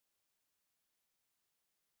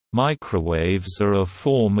 Microwaves are a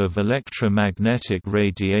form of electromagnetic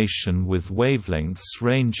radiation with wavelengths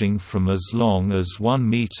ranging from as long as 1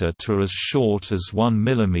 meter to as short as 1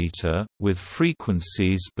 millimeter, with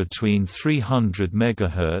frequencies between 300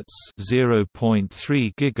 MHz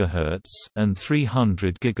 (0.3 GHz) and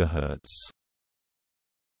 300 GHz.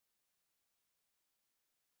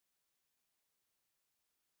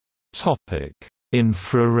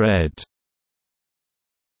 Infrared.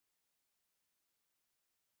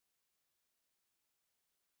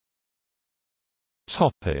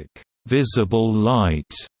 Visible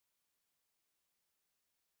light.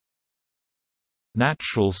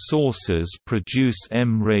 Natural sources produce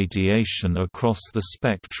M radiation across the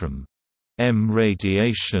spectrum. M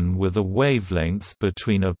radiation with a wavelength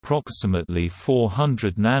between approximately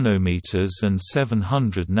 400 nanometers and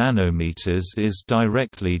 700 nanometers is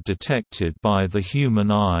directly detected by the human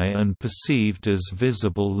eye and perceived as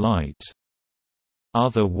visible light.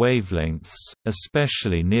 Other wavelengths,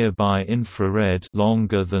 especially nearby infrared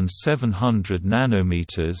longer than 700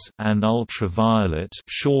 nanometers and ultraviolet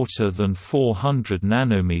shorter than 400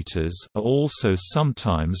 nanometers, are also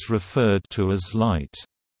sometimes referred to as light.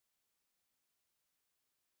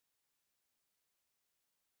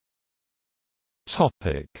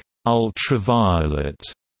 Ultraviolet.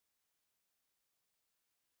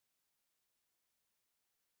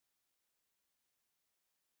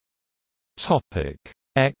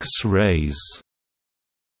 X-rays.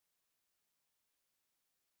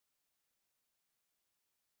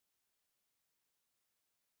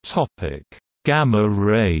 Gamma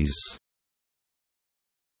rays.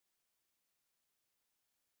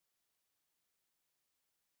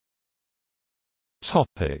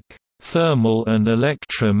 Thermal and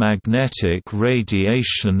electromagnetic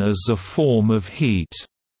radiation as a form of heat.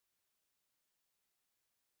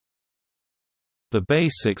 The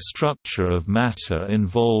basic structure of matter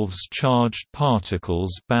involves charged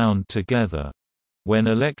particles bound together. When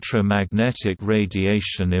electromagnetic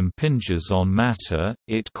radiation impinges on matter,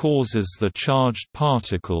 it causes the charged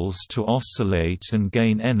particles to oscillate and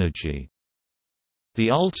gain energy.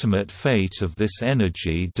 The ultimate fate of this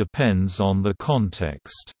energy depends on the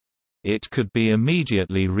context. It could be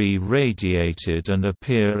immediately re-radiated and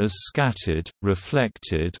appear as scattered,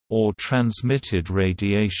 reflected, or transmitted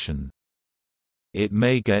radiation. It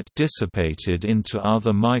may get dissipated into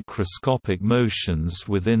other microscopic motions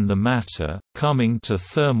within the matter, coming to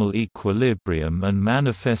thermal equilibrium and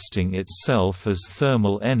manifesting itself as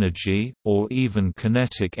thermal energy, or even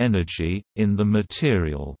kinetic energy, in the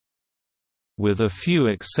material. With a few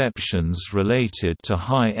exceptions related to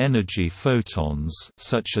high-energy photons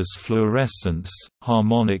such as fluorescence,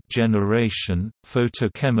 harmonic generation,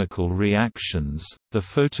 photochemical reactions, the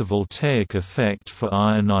photovoltaic effect for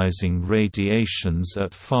ionizing radiations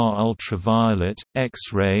at far ultraviolet,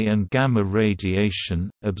 X-ray and gamma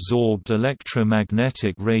radiation, absorbed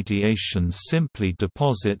electromagnetic radiation simply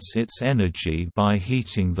deposits its energy by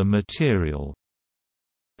heating the material.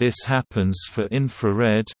 This happens for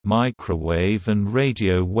infrared, microwave and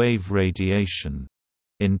radio wave radiation.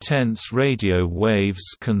 Intense radio waves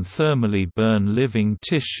can thermally burn living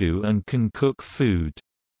tissue and can cook food.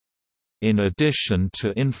 In addition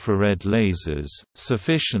to infrared lasers,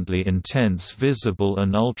 sufficiently intense visible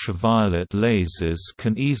and ultraviolet lasers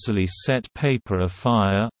can easily set paper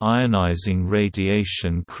afire. Ionizing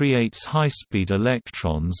radiation creates high-speed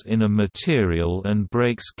electrons in a material and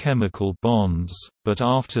breaks chemical bonds, but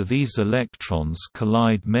after these electrons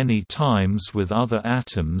collide many times with other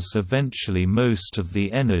atoms, eventually most of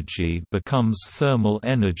the energy becomes thermal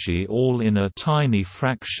energy, all in a tiny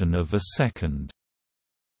fraction of a second.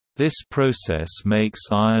 This process makes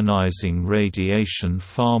ionizing radiation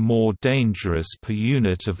far more dangerous per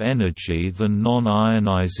unit of energy than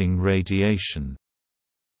non-ionizing radiation.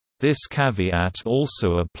 This caveat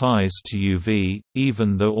also applies to UV,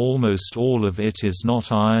 even though almost all of it is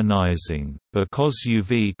not ionizing, because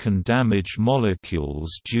UV can damage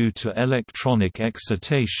molecules due to electronic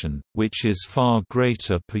excitation, which is far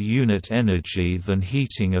greater per unit energy than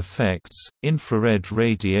heating effects. Infrared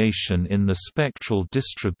radiation in the spectral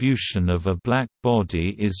distribution of a black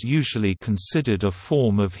body is usually considered a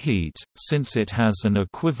form of heat, since it has an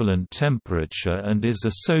equivalent temperature and is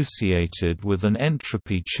associated with an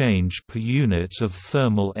entropy change per unit of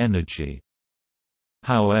thermal energy.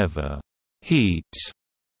 However, heat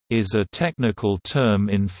is a technical term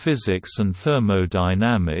in physics and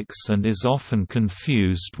thermodynamics and is often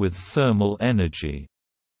confused with thermal energy.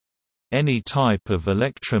 Any type of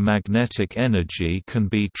electromagnetic energy can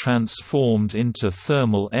be transformed into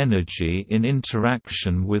thermal energy in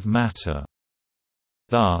interaction with matter.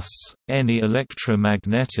 Thus, any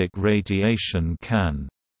electromagnetic radiation can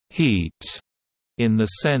heat in the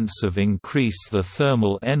sense of increase the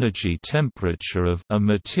thermal energy temperature of a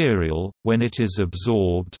material. When it is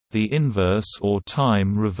absorbed, the inverse or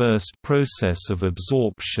time-reversed process of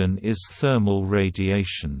absorption is thermal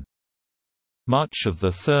radiation. Much of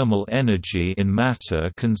the thermal energy in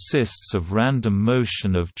matter consists of random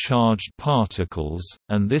motion of charged particles,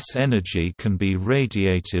 and this energy can be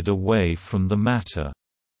radiated away from the matter.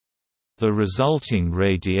 The resulting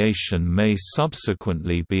radiation may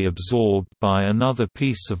subsequently be absorbed by another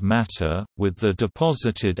piece of matter, with the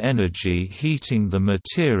deposited energy heating the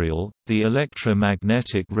material. The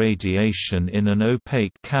electromagnetic radiation in an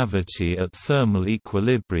opaque cavity at thermal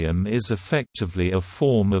equilibrium is effectively a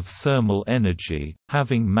form of thermal energy,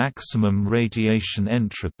 having maximum radiation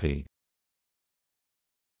entropy.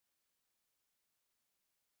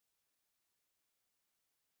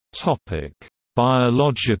 Topic: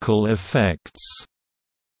 Biological effects.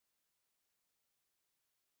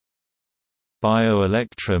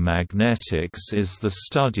 Bioelectromagnetics is the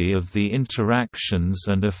study of the interactions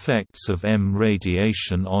and effects of EM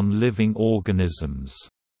radiation on living organisms.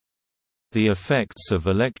 The effects of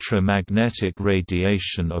electromagnetic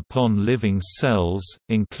radiation upon living cells,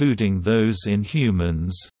 including those in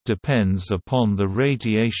humans, depends upon the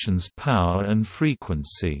radiation's power and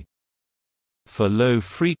frequency. For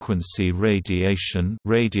low-frequency radiation,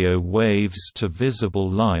 radio waves to visible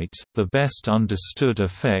light, the best understood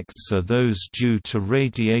effects are those due to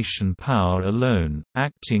radiation power alone,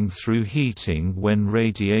 acting through heating when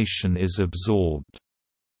radiation is absorbed.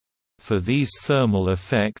 For these thermal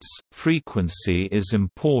effects, frequency is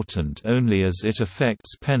important only as it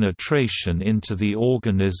affects penetration into the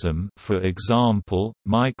organism. For example,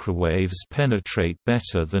 microwaves penetrate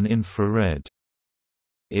better than infrared.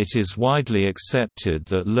 It is widely accepted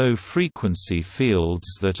that low-frequency fields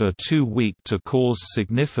that are too weak to cause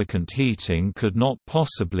significant heating could not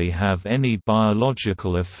possibly have any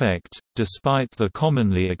biological effect, Despite the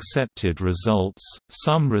commonly accepted results,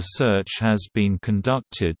 some research has been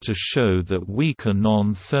conducted to show that weaker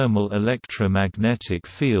non-thermal electromagnetic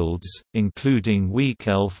fields, including weak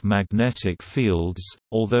ELF magnetic fields,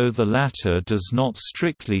 although the latter does not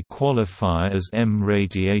strictly qualify as EM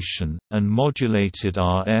radiation, and modulated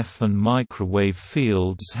RF and microwave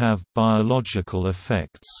fields have biological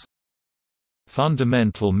effects.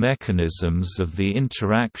 Fundamental mechanisms of the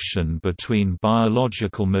interaction between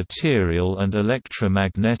biological material and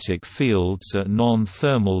electromagnetic fields at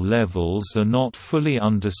non-thermal levels are not fully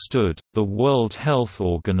understood. The World Health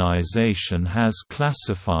Organization has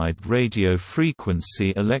classified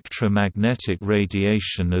radiofrequency electromagnetic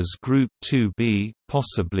radiation as Group 2B,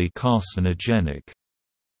 possibly carcinogenic.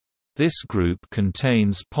 This group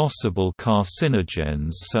contains possible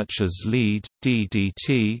carcinogens such as lead,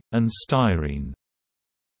 DDT, and styrene.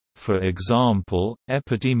 For example,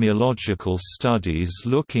 epidemiological studies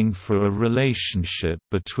looking for a relationship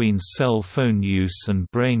between cell phone use and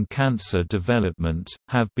brain cancer development,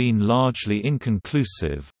 have been largely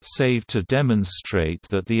inconclusive, save to demonstrate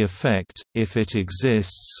that the effect, if it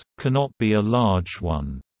exists, cannot be a large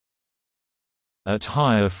one. At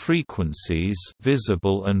higher frequencies,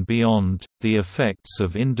 visible and beyond, the effects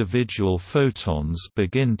of individual photons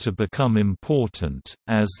begin to become important,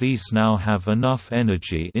 as these now have enough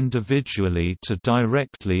energy individually to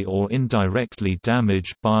directly or indirectly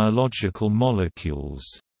damage biological molecules.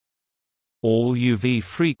 All UV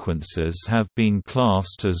frequencies have been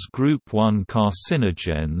classed as Group 1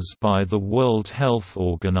 carcinogens by the World Health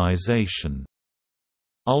Organization.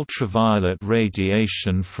 Ultraviolet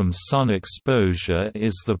radiation from sun exposure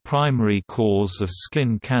is the primary cause of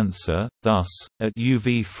skin cancer, thus, at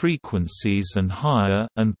UV frequencies and higher,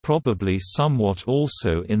 and probably somewhat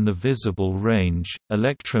also in the visible range,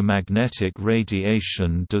 electromagnetic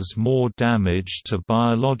radiation does more damage to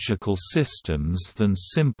biological systems than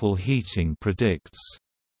simple heating predicts.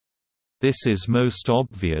 This is most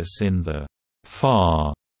obvious in the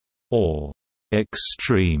far or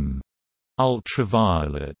extreme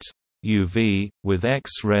ultraviolet. UV, with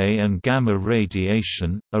X-ray and gamma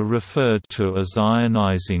radiation, are referred to as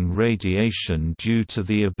ionizing radiation due to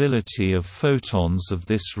the ability of photons of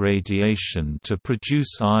this radiation to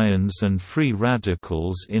produce ions and free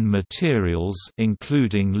radicals in materials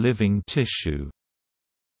including living tissue.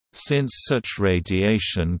 Since such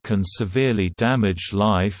radiation can severely damage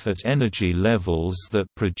life at energy levels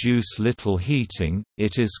that produce little heating,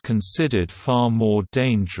 it is considered far more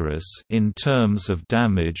dangerous in terms of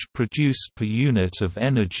damage produced per unit of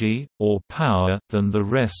energy, or power, than the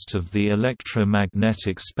rest of the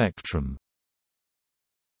electromagnetic spectrum.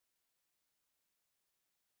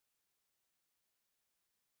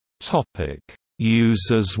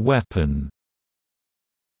 Use as weapon.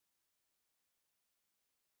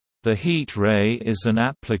 The heat ray is an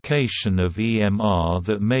application of EMR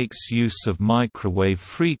that makes use of microwave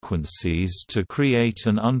frequencies to create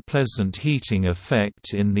an unpleasant heating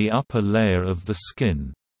effect in the upper layer of the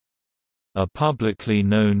skin. A publicly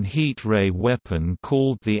known heat ray weapon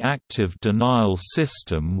called the active denial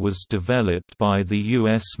system was developed by the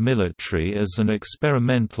U.S. military as an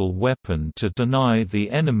experimental weapon to deny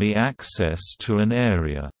the enemy access to an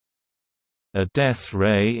area. A death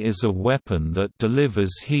ray is a weapon that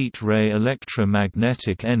delivers heat ray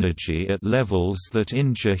electromagnetic energy at levels that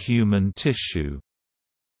injure human tissue.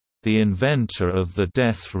 The inventor of the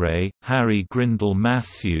death ray, Harry Grindle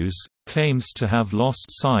Matthews, claims to have lost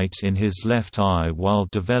sight in his left eye while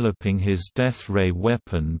developing his death ray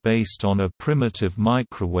weapon based on a primitive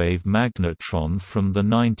microwave magnetron from the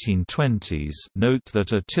 1920s. Note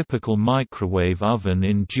that a typical microwave oven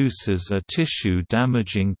induces a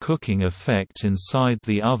tissue-damaging cooking effect inside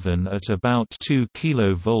the oven at about 2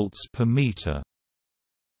 kV per meter.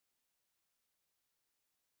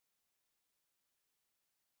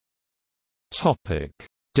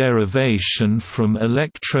 Derivation from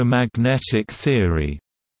electromagnetic theory.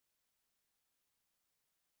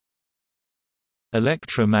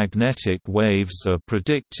 Electromagnetic waves are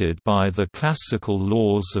predicted by the classical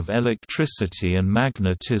laws of electricity and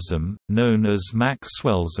magnetism, known as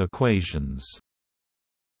Maxwell's equations.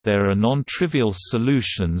 There are non-trivial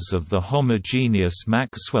solutions of the homogeneous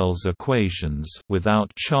Maxwell's equations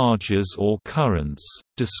without charges or currents,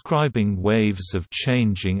 describing waves of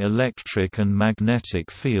changing electric and magnetic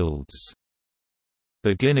fields.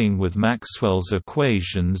 Beginning with Maxwell's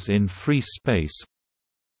equations in free space,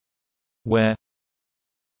 where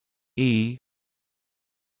E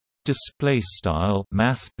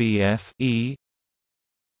 _math E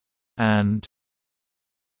and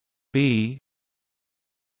B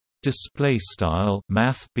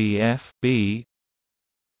 _math B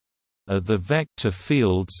are the vector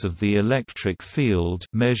fields of the electric field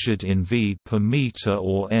measured in V per meter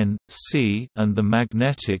or N, c, and the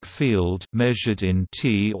magnetic field measured in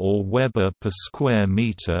T or Weber per square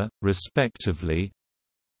meter, respectively.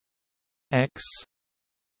 X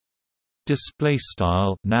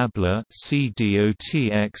 �displaystyle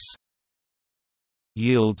CDOTX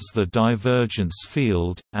yields the divergence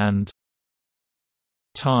field, and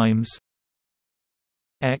times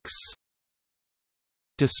X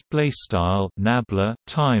 �displaystyle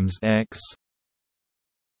times X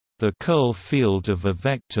the curl field of a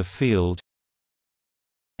vector field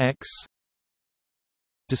X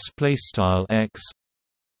 �displaystyle_X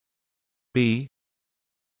B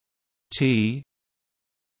T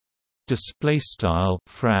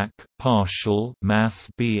 �displaystyle_frac partial math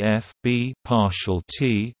BF B partial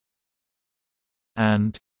T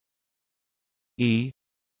and E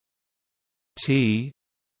T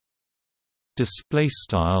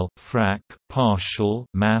 �displaystyle_frac partial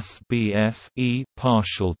math BF E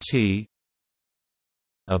partial T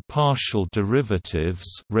are partial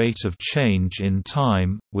derivatives rate of change in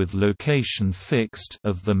time with location fixed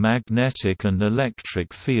of the magnetic and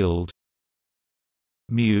electric field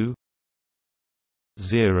mu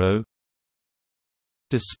 0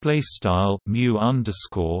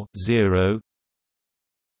 �displaystyle_mu_0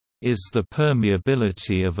 is the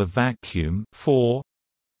permeability of a vacuum 4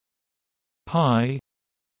 pi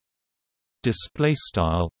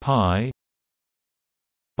 �displaystyle_pi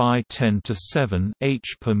by 10 to 7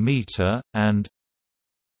 h per meter and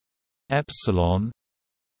epsilon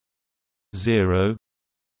 0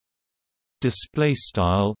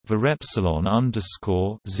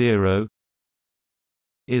 �displaystyle_var_0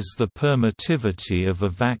 is the permittivity of a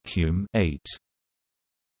vacuum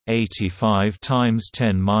 885 times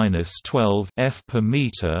 10⁻12 f per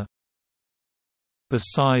meter.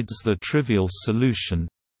 Besides the trivial solution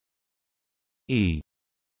E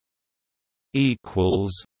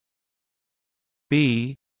equals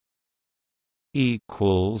B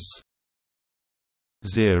equals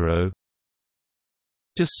 0.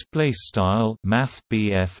 Display style math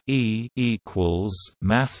BF E equals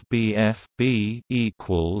math BF B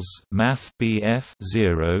equals math BF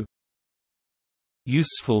 0.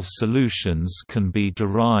 Useful solutions can be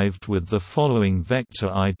derived with the following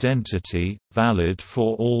vector identity, valid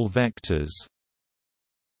for all vectors.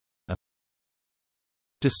 A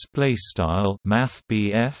display style math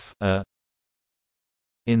BF a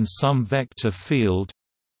in some vector field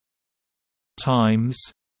times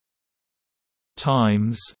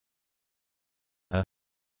a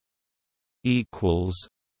equals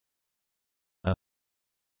a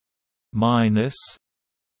minus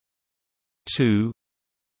 2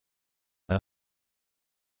 a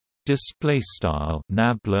display style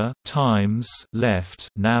nabla times left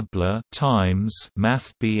nabla times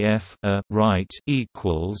math BF a right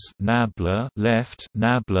equals nabla left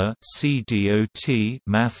nabla CDOT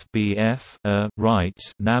math BF a right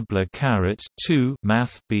nabla caret 2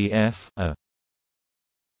 math BF a.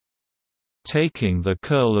 Taking the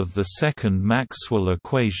curl of the second Maxwell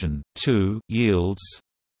equation 2 yields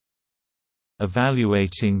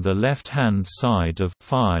evaluating the left-hand side of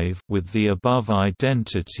 5 with the above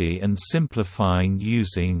identity and simplifying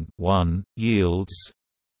using 1 yields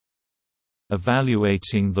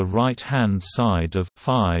evaluating the right-hand side of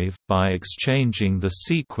 5 by exchanging the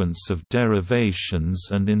sequence of derivations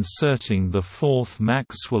and inserting the fourth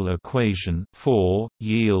Maxwell equation 4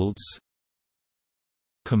 yields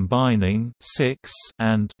combining 6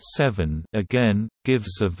 and 7 again,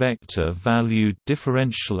 gives a vector-valued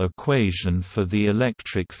differential equation for the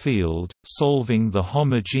electric field, solving the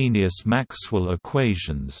homogeneous Maxwell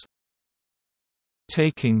equations.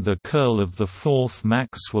 Taking the curl of the fourth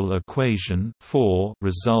Maxwell equation 4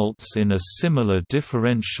 results in a similar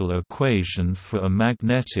differential equation for a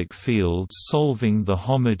magnetic field solving the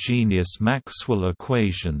homogeneous Maxwell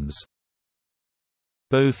equations.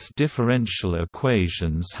 Both differential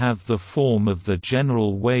equations have the form of the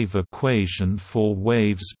general wave equation for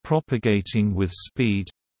waves propagating with speed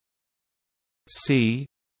c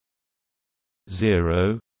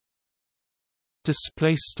 0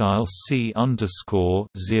 �displaystyle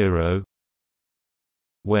c_0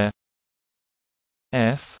 where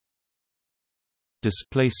f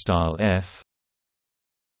 �displaystyle f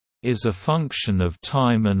is a function of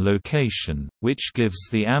time and location, which gives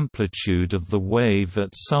the amplitude of the wave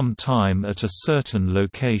at some time at a certain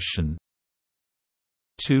location.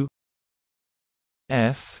 2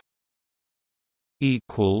 f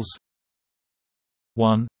equals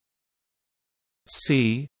 1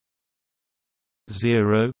 c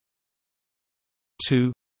 0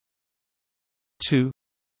 2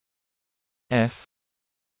 f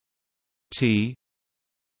T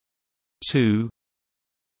 2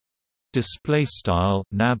 display style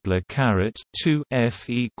nabla caret 2 F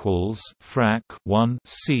equals frac 1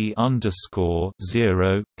 C underscore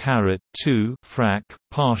 0 caret 2 frac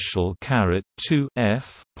partial caret 2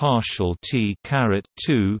 F partial T caret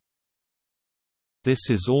 2. This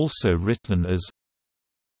is also written as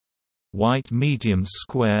white medium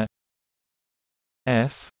square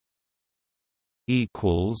F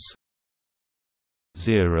equals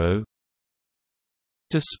 0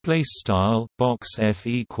 display style box F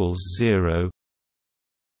equals 0,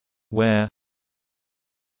 where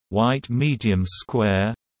white medium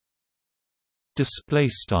square display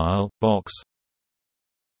style box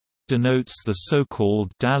denotes the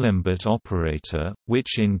so-called D'Alembert operator,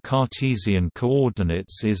 which in Cartesian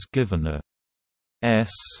coordinates is given a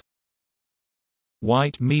S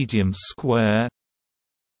white medium square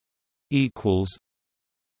equals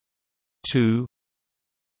 2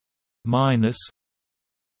 minus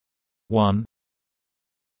 1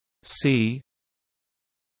 C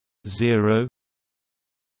 0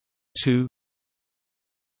 2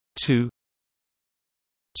 2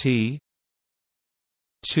 T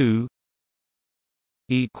 2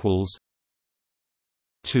 equals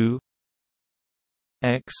 2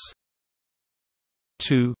 X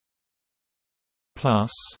 2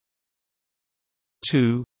 plus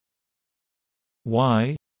 2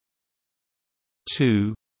 Y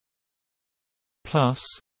 2 plus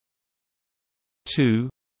 2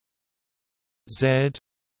 Z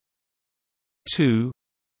 2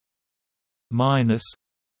 minus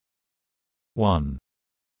 1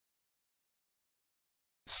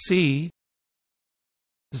 C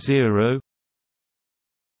 0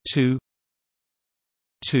 2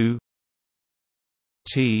 2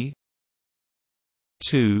 T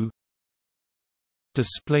 2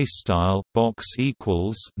 display style box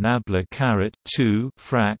equals nabla caret 2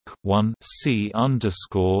 frac 1 C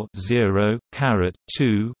underscore 0 caret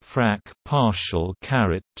 2 frac partial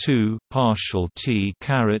caret 2 partial T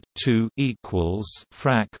caret 2 equals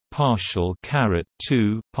frac partial caret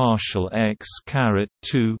 2 partial X caret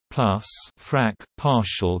 2 plus frac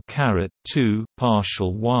partial caret 2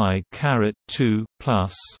 partial Y caret 2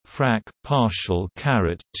 plus frac partial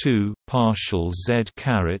caret 2 partial Z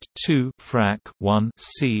caret 2 frac 1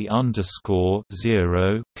 C underscore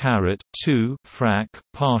 0 caret 2 frac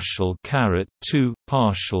partial caret 2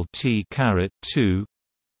 partial T caret 2.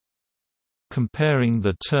 Comparing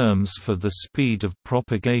the terms for the speed of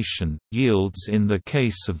propagation yields in the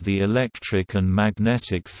case of the electric and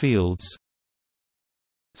magnetic fields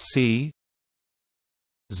C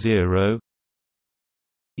 0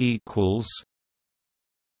 equals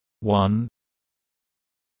 1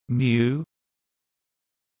 mu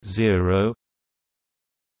 0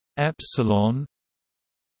 epsilon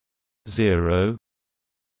 0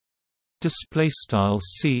 display style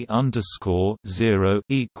C underscore 0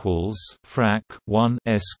 equals frac 1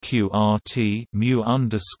 sqrt mu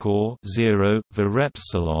underscore 0 var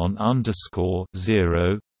epsilon underscore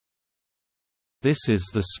 0. This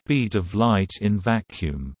is the speed of light in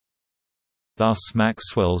vacuum. Thus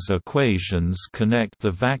Maxwell's equations connect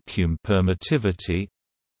the vacuum permittivity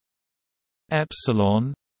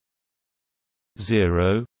epsilon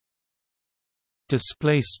 0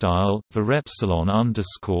 display style var epsilon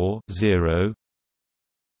underscore 0,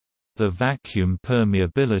 the vacuum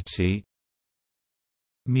permeability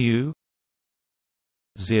mu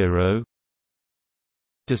 0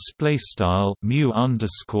 display style mu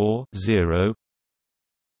underscore 0,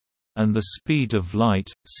 and the speed of light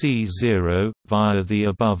c0 via the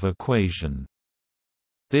above equation.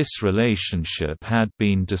 This relationship had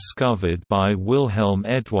been discovered by Wilhelm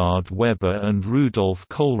Eduard Weber and Rudolf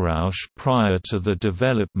Kohlrausch prior to the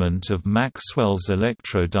development of Maxwell's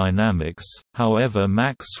electrodynamics. However,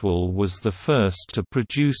 Maxwell was the first to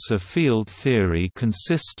produce a field theory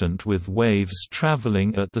consistent with waves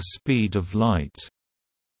traveling at the speed of light.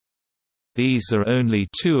 These are only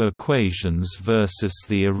two equations versus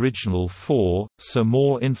the original four, so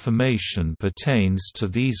more information pertains to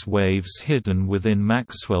these waves hidden within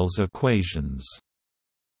Maxwell's equations.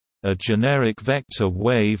 A generic vector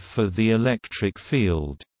wave for the electric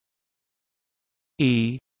field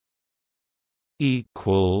E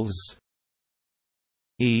equals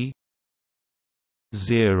E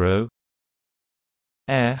 0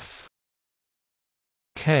 F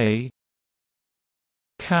K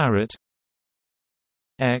caret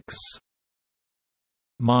X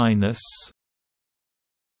minus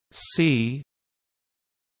C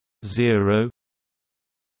 0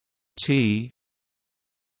 T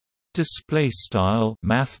Display style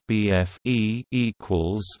mathbf e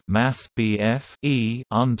equals mathbf e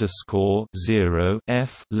underscore 0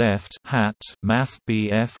 f left hat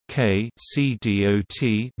mathbf k c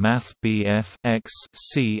dot mathbf x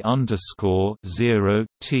c underscore 0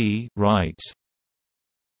 t right.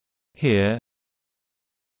 Here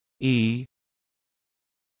e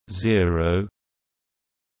 0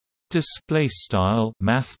 display style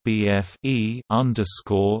mathbf e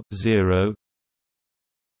underscore 0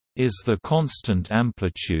 is the constant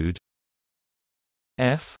amplitude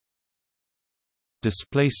f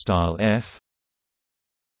display style f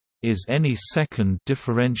is any second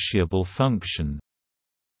differentiable function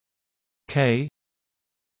k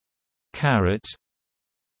caret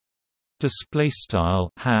display style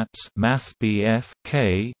hat mathbf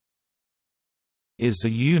k is a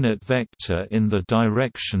unit vector in the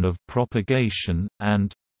direction of propagation,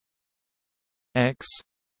 and x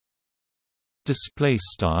display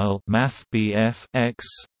style mathbf x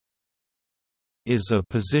is a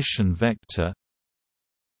position vector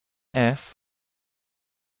f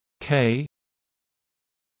k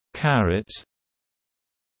caret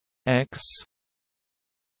x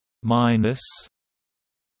minus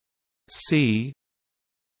c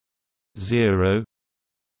 0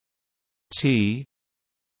 t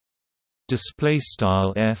display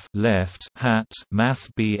style f left hat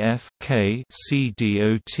mathbf k c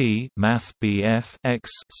dot mathbf x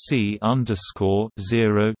c underscore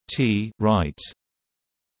 0 t right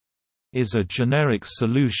is a generic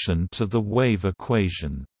solution to the wave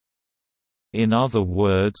equation. In other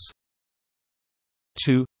words,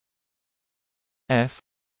 2 f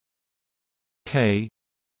k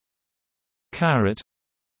caret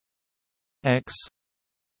x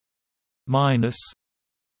minus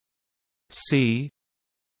c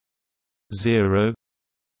 0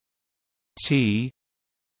 t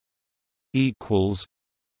equals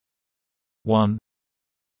 1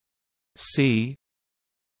 c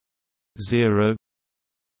 0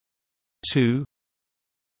 2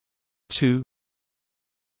 2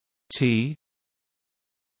 t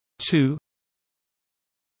 2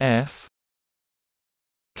 f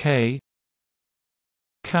k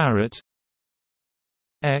caret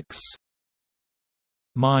x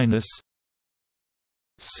minus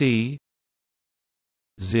c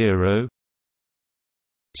 0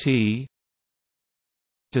 t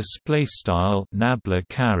display style nabla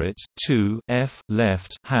caret 2 f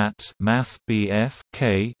left hat math bf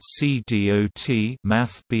k c dot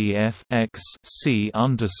math bf x c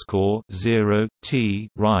underscore 0 t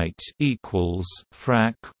right equals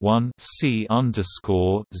frac 1 c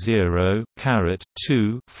underscore 0 caret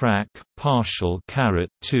 2 frac partial caret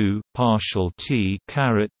 2 partial t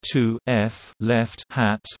caret 2 f left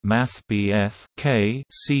hat math bf k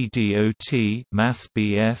c dot math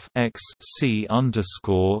bf x c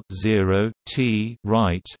underscore 0 t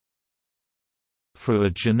right for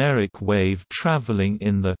a generic wave traveling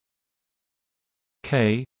in the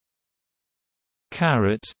k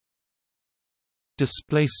caret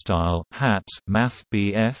display style hat math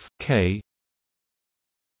bf k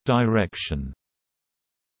direction.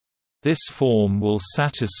 This form will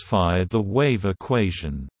satisfy the wave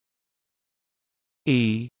equation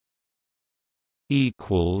E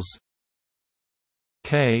equals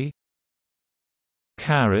k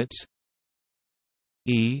caret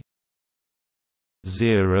e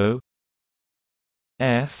 0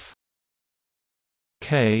 f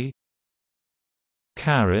k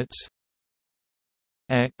caret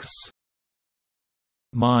x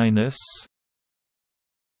minus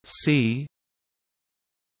c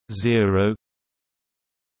 0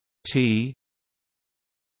 t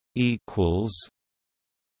equals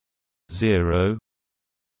 0.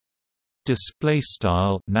 Display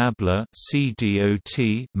style nabla c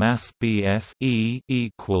dot math bf e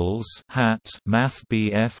equals hat math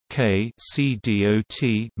bf k c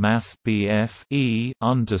dot math bf e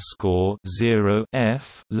underscore 0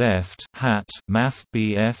 f left hat math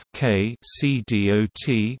bf k c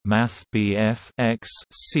dot math bf x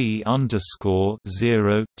c underscore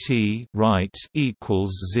 0 t right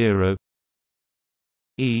equals 0.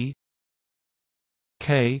 E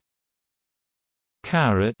k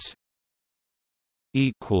caret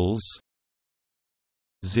equals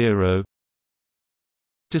 0.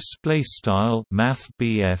 Display style math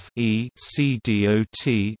bf e c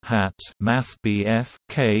dot hat math bf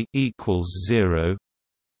k equals 0.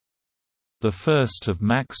 The first of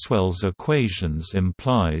Maxwell's equations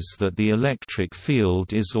implies that the electric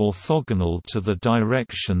field is orthogonal to the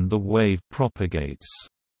direction the wave propagates.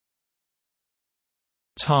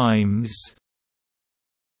 Times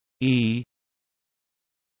E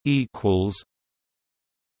equals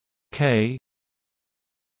k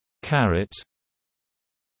caret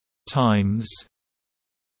times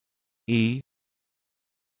E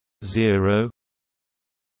 0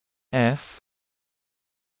 F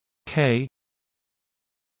K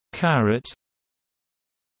caret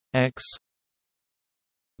X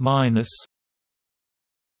minus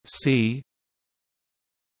C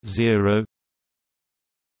 0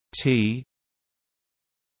 T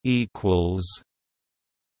equals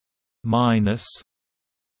minus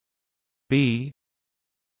B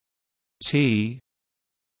T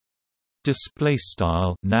display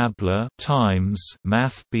style nabla times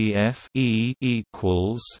math BF E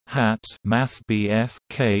equals hat math BF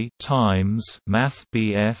K times math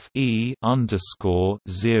BF E underscore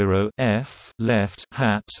 0 F left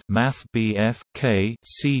hat math BF K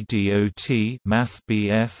C dot math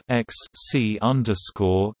BF X C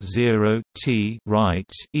underscore 0 T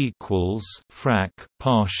right equals frac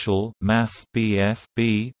partial math BF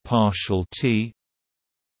B partial T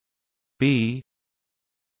B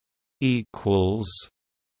equals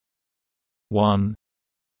 1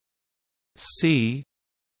 C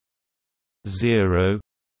 0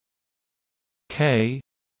 K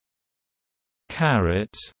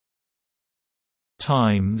caret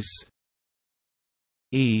times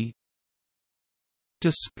E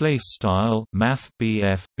display style math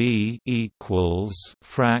BF B equals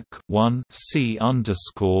frac 1 C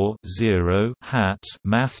underscore 0 hat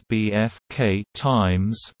math BF K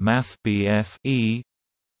times math BF E.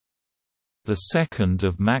 The second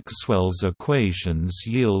of Maxwell's equations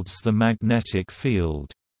yields the magnetic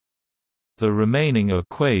field. The remaining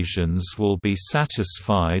equations will be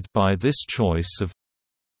satisfied by this choice of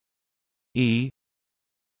E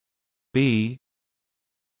B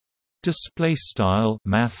display style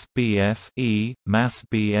math BF E math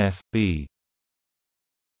BF B.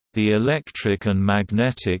 The electric and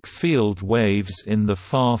magnetic field waves in the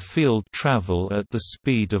far field travel at the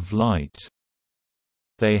speed of light.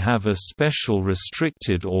 They have a special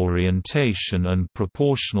restricted orientation and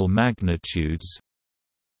proportional magnitudes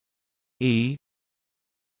E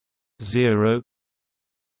 0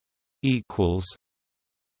 equals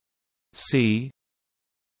C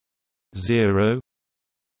 0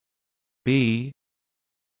 B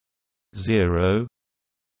 0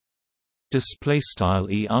 display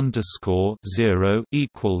style E underscore 0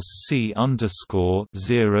 equals C underscore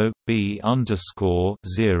 0 B underscore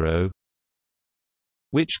 0,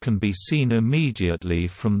 which can be seen immediately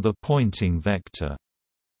from the Poynting vector.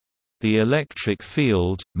 The electric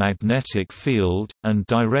field, magnetic field, and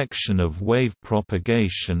direction of wave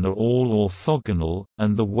propagation are all orthogonal,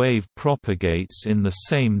 and the wave propagates in the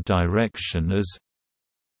same direction as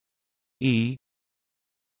E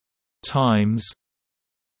times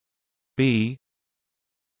B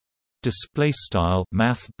display style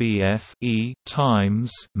math BF E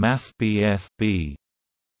times math BF B.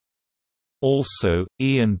 Also,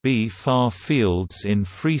 E and B far fields in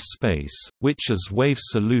free space, which as wave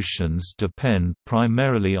solutions depend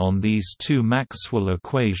primarily on these two Maxwell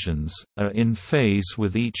equations, are in phase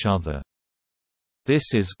with each other.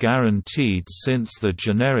 This is guaranteed since the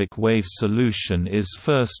generic wave solution is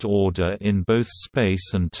first order in both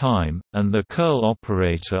space and time, and the curl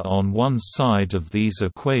operator on one side of these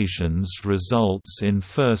equations results in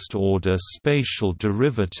first-order spatial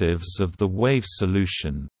derivatives of the wave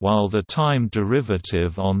solution, while the time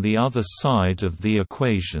derivative on the other side of the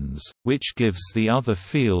equations, which gives the other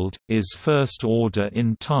field, is first order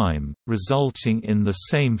in time, resulting in the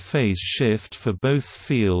same phase shift for both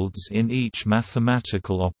fields in each mathematical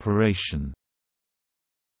operation.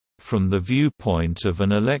 From the viewpoint of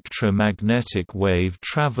an electromagnetic wave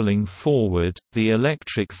traveling forward, the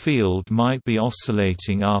electric field might be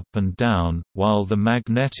oscillating up and down, while the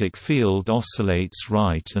magnetic field oscillates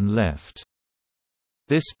right and left.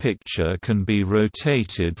 This picture can be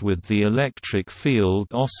rotated with the electric field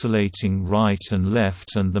oscillating right and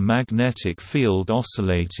left and the magnetic field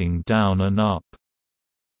oscillating down and up.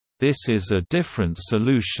 This is a different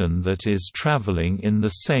solution that is traveling in the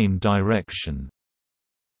same direction.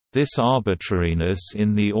 This arbitrariness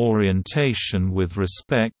in the orientation with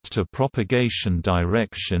respect to propagation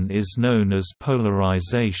direction is known as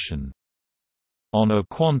polarization. On a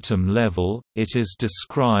quantum level, it is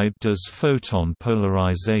described as photon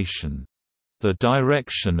polarization. The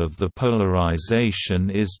direction of the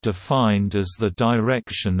polarization is defined as the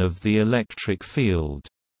direction of the electric field.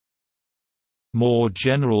 More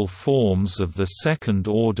general forms of the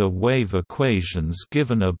second-order wave equations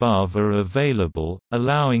given above are available,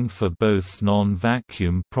 allowing for both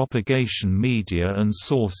non-vacuum propagation media and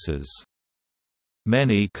sources.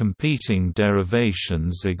 Many competing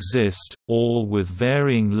derivations exist, all with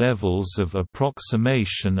varying levels of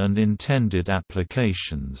approximation and intended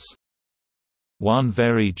applications. One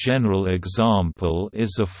very general example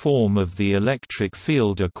is a form of the electric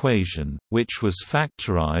field equation, which was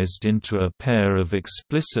factorized into a pair of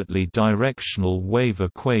explicitly directional wave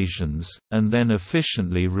equations, and then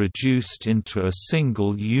efficiently reduced into a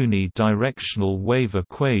single uni-directional wave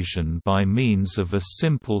equation by means of a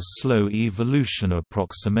simple slow evolution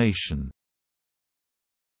approximation.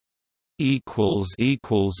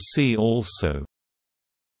 See also